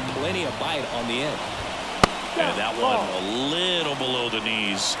it gets plenty of bite on the end. And that one a little below the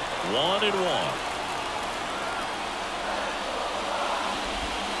knees. 1-1.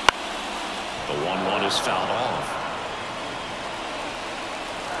 The 1-1 is fouled off.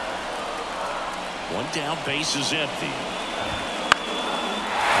 One down, base is empty.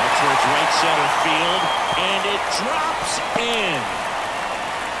 Up towards right center field, and it drops in.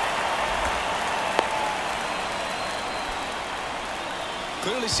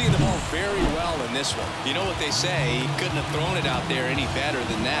 Clearly seeing the ball very well in this one. You know what they say, he couldn't have thrown it out there any better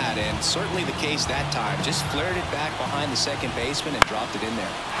than that, and certainly the case that time. Just flared it back behind the second baseman and dropped it in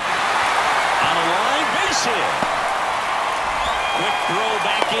there. On the line, base hit. Quick throw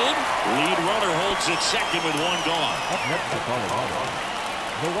back in. Lead runner holds at second with one gone. Up next to Colorado,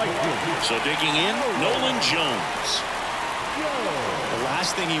 the right field. So digging in, Nolan Jones. The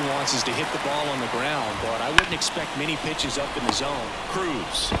last thing he wants is to hit the ball on the ground, but I wouldn't expect many pitches up in the zone.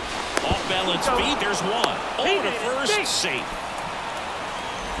 Cruz. Off balance beat, there's one. Over to first, safe.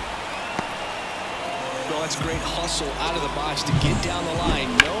 Well, that's great hustle out of the box to get down the line,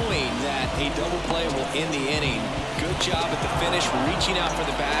 knowing that a double play will end the inning. Good job at the finish, reaching out for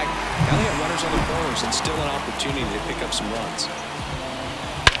the bag. Now they have runners on the corners and still an opportunity to pick up some runs.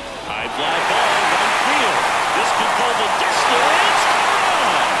 High fly ball, right field. This could go the distance.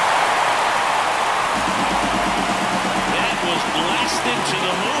 Gone. That was blasted to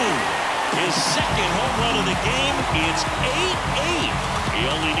the moon. His second home run of the game. It's 8-8. He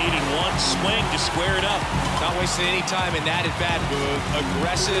only needed one swing to square it up. Not wasting any time in that at-bat, Boog.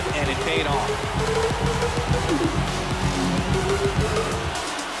 Aggressive, and it paid off.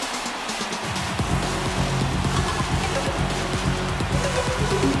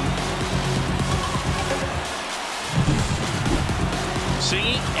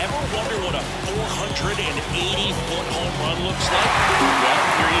 See, ever wonder what a 480-foot home run looks like? Well,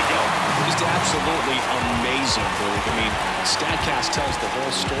 here you go. Just absolutely amazing, Boog. I mean, StatCast tells the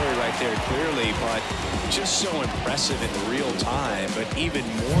whole story right there clearly, but just so impressive in real time, but even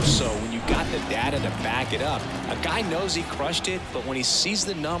more so when you got the data to back it up. A guy knows he crushed it, but when he sees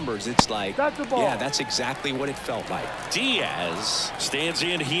the numbers, it's like, yeah, that's exactly what it felt like. Diaz stands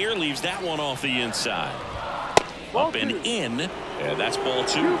in here, leaves that one off the inside. Up and in, and that's ball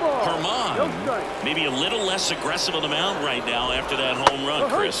two. Herman, maybe a little less aggressive on the mound right now after that home run,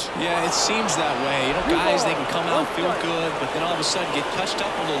 Chris. Yeah, it seems that way. You know, guys, they can come out, feel good, but then all of a sudden get touched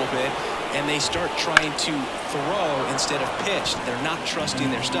up a little bit, and they start trying to throw instead of pitch. They're not trusting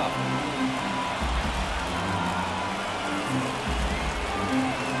their stuff.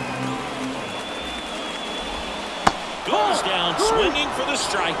 Goes down swinging for the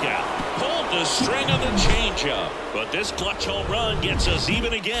strikeout. Pulled the string of the changeup. But this clutch home run gets us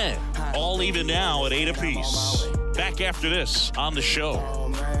even again. All even now at 8 apiece. Back after this on the show.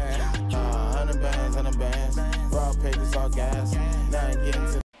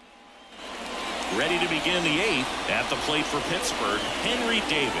 Ready to begin the 8th. At the plate for Pittsburgh, Henry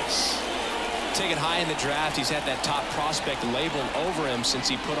Davis. Taken high in the draft, he's had that top prospect labeled over him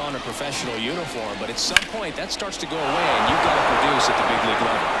since he put on a professional uniform. But at some point, that starts to go away, and you've got to produce at the big league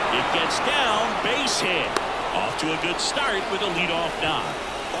level. It gets down, base hit. Off to a good start with a leadoff nod.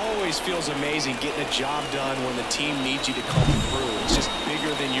 Always feels amazing getting a job done when the team needs you to come through. It's just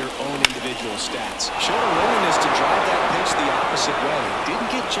bigger than your own individual stats. Showed a willingness to drive that pitch the opposite way.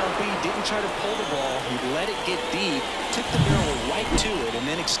 Didn't get jumpy, didn't try to pull the ball. He let it get deep, took the barrel right to it, and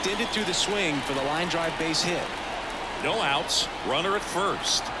then extended through the swing for the line drive base hit. No outs, runner at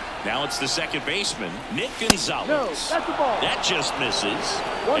first. Now it's the second baseman, Nick Gonzalez. No, that's the ball. That just misses,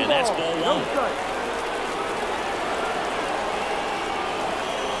 One and ball, that's ball no one. strike.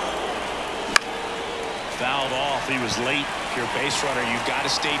 Fouled off. He was late. If you're a base runner, you've got to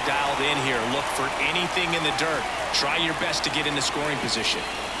stay dialed in here. Look for anything in the dirt. Try your best to get into scoring position.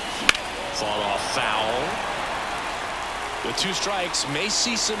 Fought off foul. With 2 strikes, may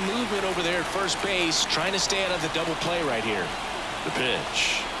see some movement over there at first base, trying to stay out of the double play right here. The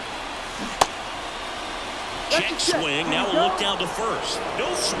pitch. Check swing. Now a look down to first.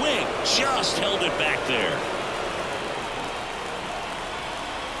 No swing. Just held it back there.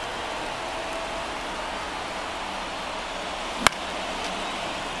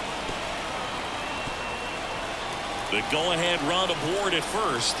 The go-ahead run aboard at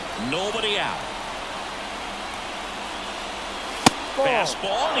first. Nobody out.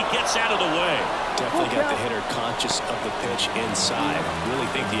 Fastball, and he gets out of the way. Definitely got the hitter conscious of the pitch inside. Really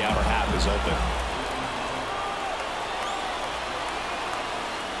think the outer half is open.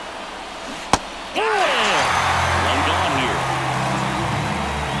 One gone here.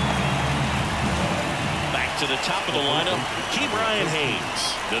 Back to the top of the lineup, Brian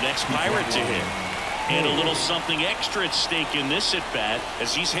Hayes, the next Pirate to hit. And a little something extra at stake in this at-bat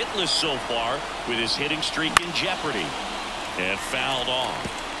as he's hitless so far with his hitting streak in jeopardy. And fouled off.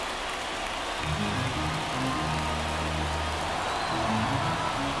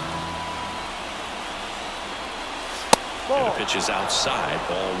 And the pitch is outside,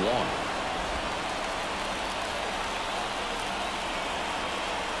 ball 1.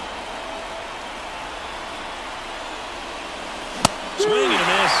 Swing and a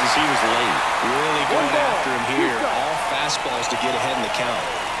miss as he was late. Really going after him here. All fastballs to get ahead in the count.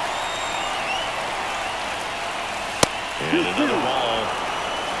 And another ball.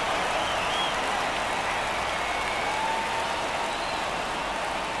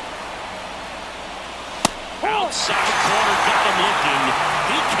 Outside corner, got him looking.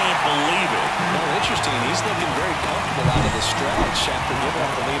 He can't believe it. Well, interesting. He's looking very comfortable out of the stretch after giving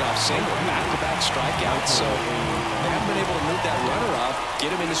up the leadoff single. Back-to-back strikeouts. So they haven't been able to move that runner up,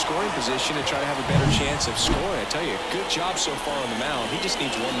 get him into scoring position, and try to have a better chance of scoring. I tell you, good job so far on the mound. He just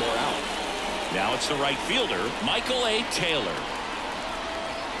needs one more out. Now it's the right fielder, Michael A. Taylor.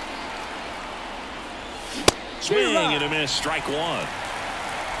 Swing and a miss, strike 1.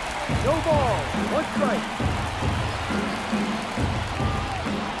 No ball, 1 strike.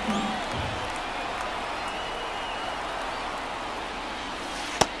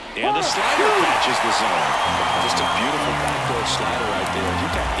 And the slider catches the zone. Just a beautiful backdoor slider right there. If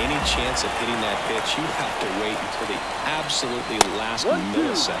you've got any chance of hitting that pitch, you have to wait until the absolutely last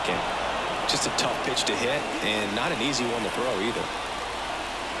millisecond. Just a tough pitch to hit, and not an easy one to throw either.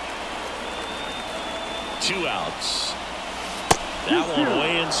 2 outs. That one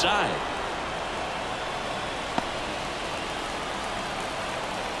way inside.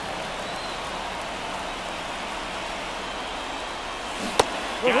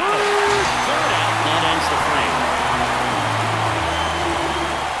 Got it. 3rd out, that ends the frame.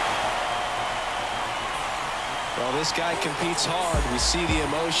 Well, this guy competes hard. We see the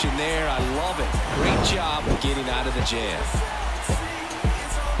emotion there. I love it. Great job of getting out of the jam.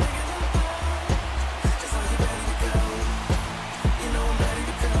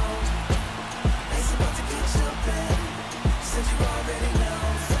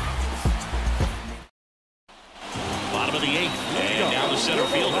 Bottom of the 8th, and now the center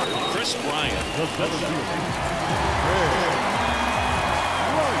fielder, Chris Bryant.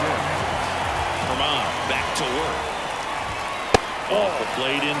 Herman back to work. Off the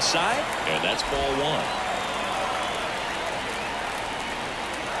plate inside, and that's ball 1.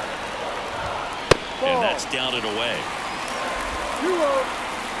 And that's down and away.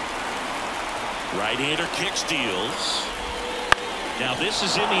 Right-hander kicks, deals. Now this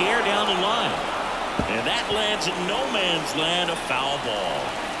is in the air down the line. And that lands in no man's land, a foul ball.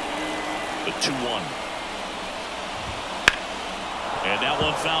 The 2-1. And that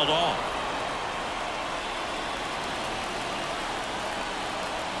one fouled off.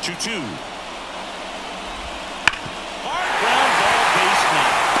 2-2. Hard ground ball, base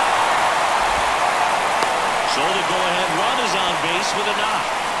knock. So the go-ahead run is on base with a knock.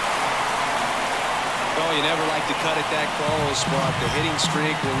 Oh, you never like to cut it that close, but the hitting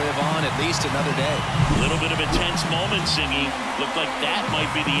streak will live on at least another day. A little bit of a tense moment, Singy. Looked like that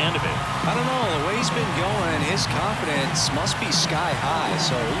might be the end of it. I don't know. The way he's been going, his confidence must be sky high.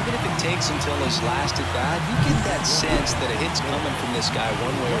 So even if it takes until his last at bat, you get that sense that a hit's coming from this guy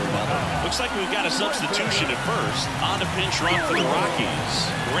one way or another. Looks like we've got a substitution at first. On a pinch run for the Rockies,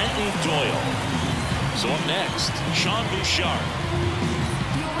 Brenton Doyle. So up next, Sean Bouchard.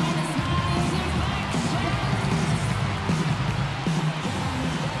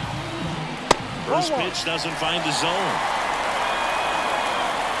 First pitch doesn't find the zone.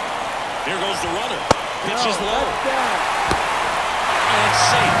 Here goes the runner. Pitch is low. And it's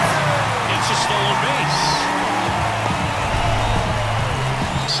safe. It's a stolen base.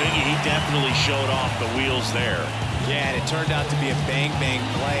 Siggy, he definitely showed off the wheels there. Yeah, and it turned out to be a bang-bang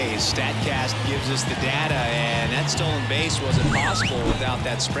play. StatCast gives us the data, and that stolen base wasn't possible without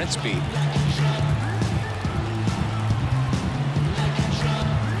that sprint speed.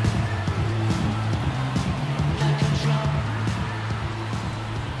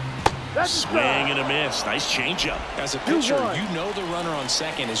 Swing and a miss. Nice changeup. As a pitcher, you know the runner on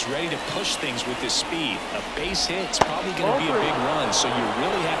second is ready to push things with his speed. A base hit's probably going to be a big run, so you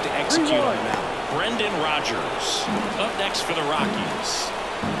really have to execute on the mound. Brendan Rodgers up next for the Rockies.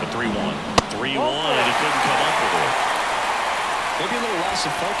 The 3-1. 3-1, and he couldn't come up with it. Maybe a little loss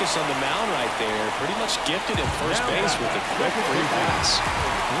of focus on the mound right there. Pretty much gifted at first base with a quick free pass.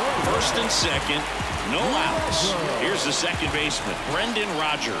 First and second, no outs. Here's the second baseman, Brendan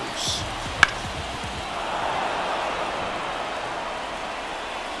Rodgers.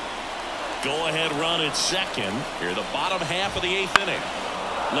 Go-ahead run at second. Here, the bottom half of the 8th inning.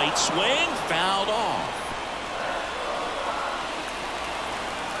 Late swing, fouled off.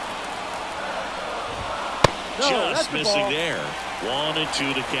 Just missing there.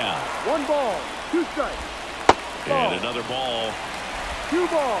 1-2 to count. 1 ball, 2 strikes. And another ball. 2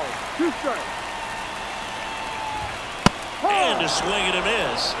 balls, 2 strikes. And a swing and a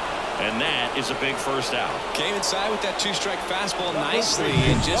miss. And that is a big first out. Came inside with that 2-strike fastball nicely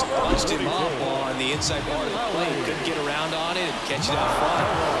and just punched him up on the inside part of the plate. Couldn't get around on it and catch it out front.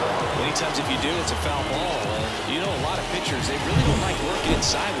 Many times if you do, it's a foul ball. And you know, a lot of pitchers, they really don't like working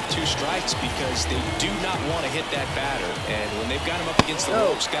inside with 2 strikes because they do not want to hit that batter. And when they've got him up against the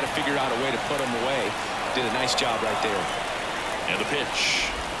ropes, got to figure out a way to put him away. Did a nice job right there. And the pitch.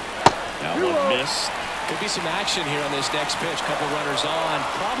 Now one missed. Could be some action here on this next pitch. Couple runners on.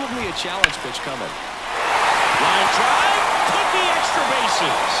 Probably a challenge pitch coming. Line drive. Could be extra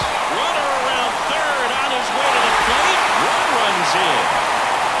bases. Runner around third on his way to the plate. One runs in.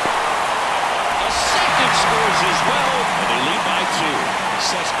 A second scores as well, and they lead by 2.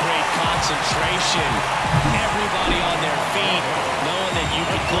 Such great concentration. Everybody on their feet, knowing that you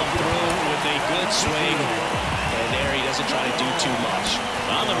can come through with a good swing. And there he doesn't try to do too much.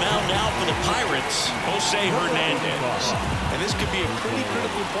 On the mound now for the Pirates, Jose Hernandez. And this could be a pretty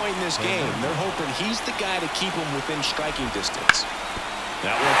critical point in this game. They're hoping he's the guy to keep them within striking distance.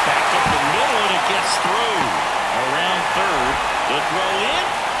 That one backed up the middle, and it gets through. Around third, the throw in.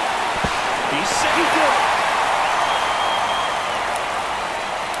 He's safe.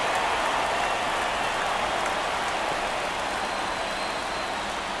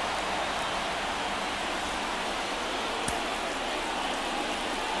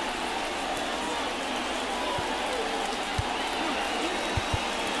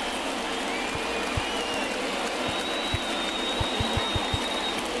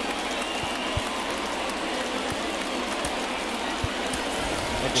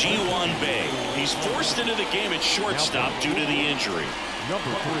 G1 Bay. He's forced into the game at shortstop due to the injury.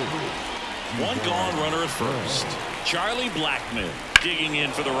 Number 3. 1 gone, runner at first. Charlie Blackmon digging in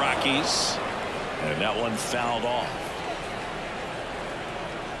for the Rockies. And that one fouled off.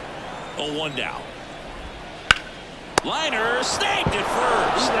 0-1 down. Liner snagged at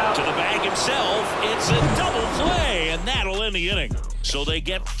first. To the bag himself. It's a double play, and that'll end the inning. So they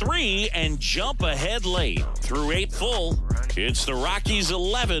get 3 and jump ahead late. Through 8 full, it's the Rockies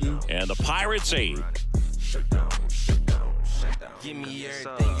 11 and the Pirates 8. Give me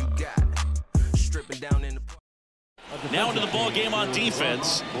everything you got. Stripping down in the... Now into the ball game on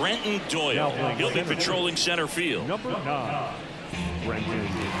defense, Brenton Doyle. He'll be patrolling center field. Number 9. Brenton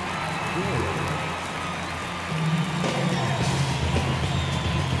Doyle.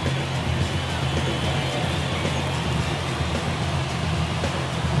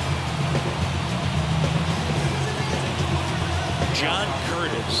 John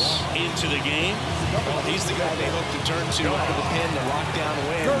Curtis into the game. Well, he's the guy they hope to turn to out of the pen to lock down a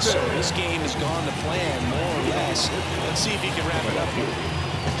win. So this game has gone to plan, more or less. Let's see if he can wrap it up here.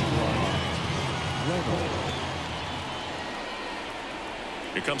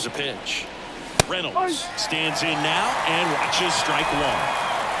 Here comes a pitch. Reynolds stands in now and watches strike 1.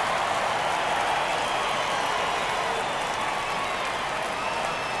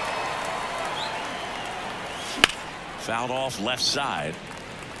 Fouled off left side.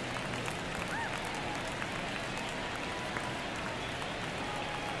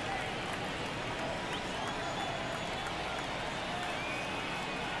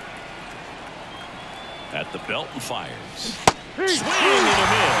 At the belt and fires. Swing and a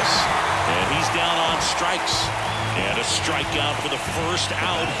miss. And he's down on strikes. And a strikeout for the first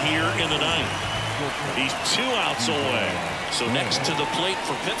out here in the 9th. He's 2 outs away. So next to the plate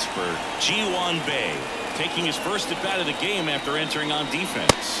for Pittsburgh, Ji-Hwan Bae, taking his first at bat of the game after entering on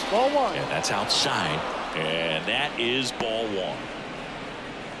defense. Ball 1. And that's outside. And that is ball 1.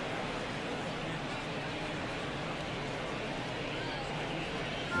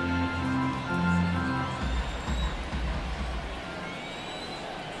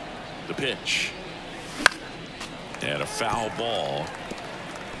 The pitch. And a foul ball.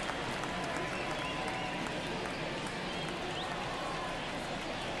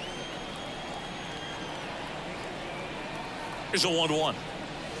 Here's a 1-1.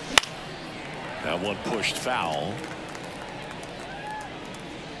 That one pushed foul.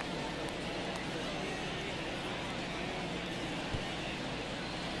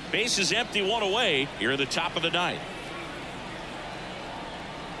 Base is empty, 1 away here at the top of the 9th.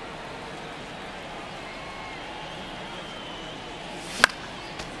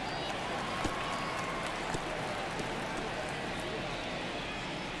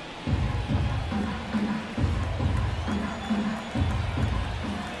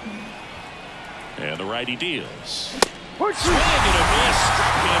 And the righty deals. Swing and a miss,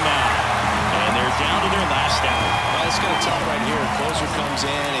 struck him out. And they're down to their last out. Well, it's going to tell right here. Closer comes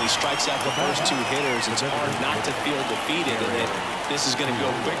in and he strikes out the first 2 hitters. It's hard not to feel defeated in it. This is going to go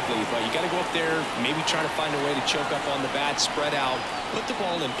quickly, but you got to go up there, maybe try to find a way to choke up on the bat, spread out, put the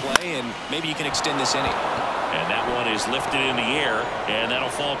ball in play, and maybe you can extend this inning. And that one is lifted in the air, and that'll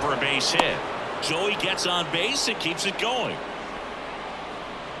fall for a base hit. Joey gets on base and keeps it going.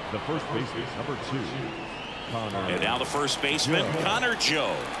 The first baseman, number 2, Connor. And now the first baseman, Connor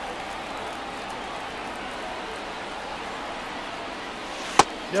Joe.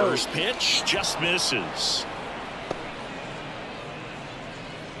 No. First pitch just misses.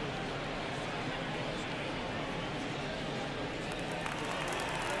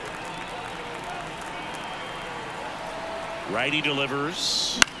 Righty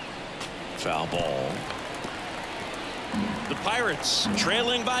delivers. Foul ball. The Pirates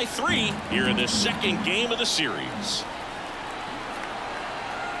trailing by 3 here in the second game of the series.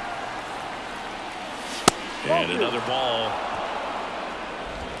 And another ball.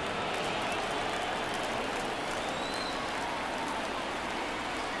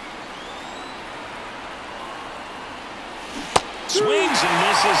 Swings and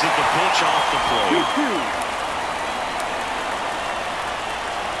misses at the pitch off the plate. 2-2.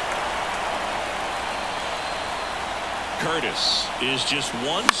 Curtis is just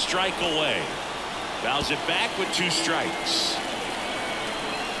 1 strike away. Fouls it back with 2 strikes.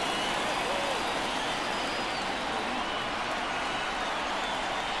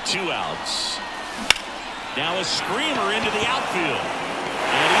 Two outs. Now a screamer into the outfield.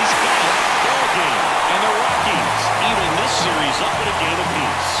 And he's got it. Ball game. And the Rockies even this series up at a game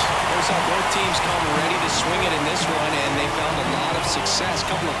apiece. There's how both teams come ready to swing it in this one, and they found a lot of success. A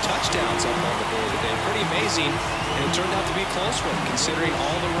couple of touchdowns up on the board today. Pretty amazing, and it turned out to be a close one, considering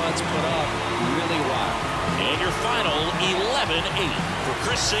all the runs put up really wild. And your final 11-8. For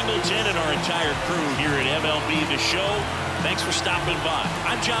Chris Singleton and our entire crew here at MLB The Show, thanks for stopping by.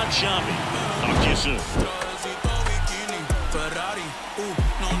 I'm John Shambi. Talk to you soon.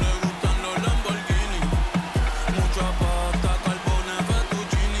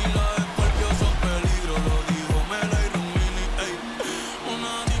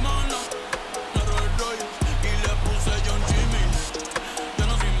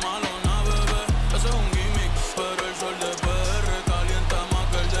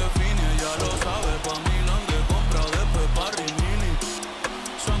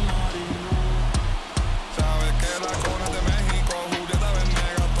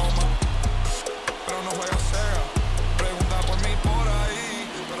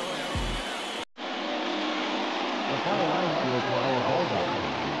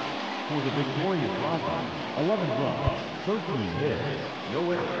 For the victorious Rockies, 11 runs, 13 hits, no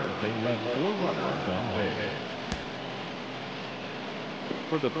errors. They left 4 runners on base.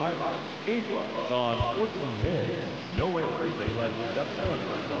 For the Pirates, 8 runs on 14 hits, no errors. They left 7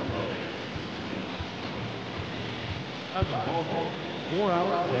 runners on base. As a ball game, 4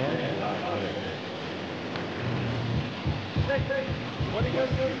 hours and 9 minutes. What are you going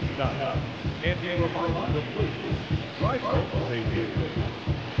to do? None. And the reminder, the police. Rifle, safety.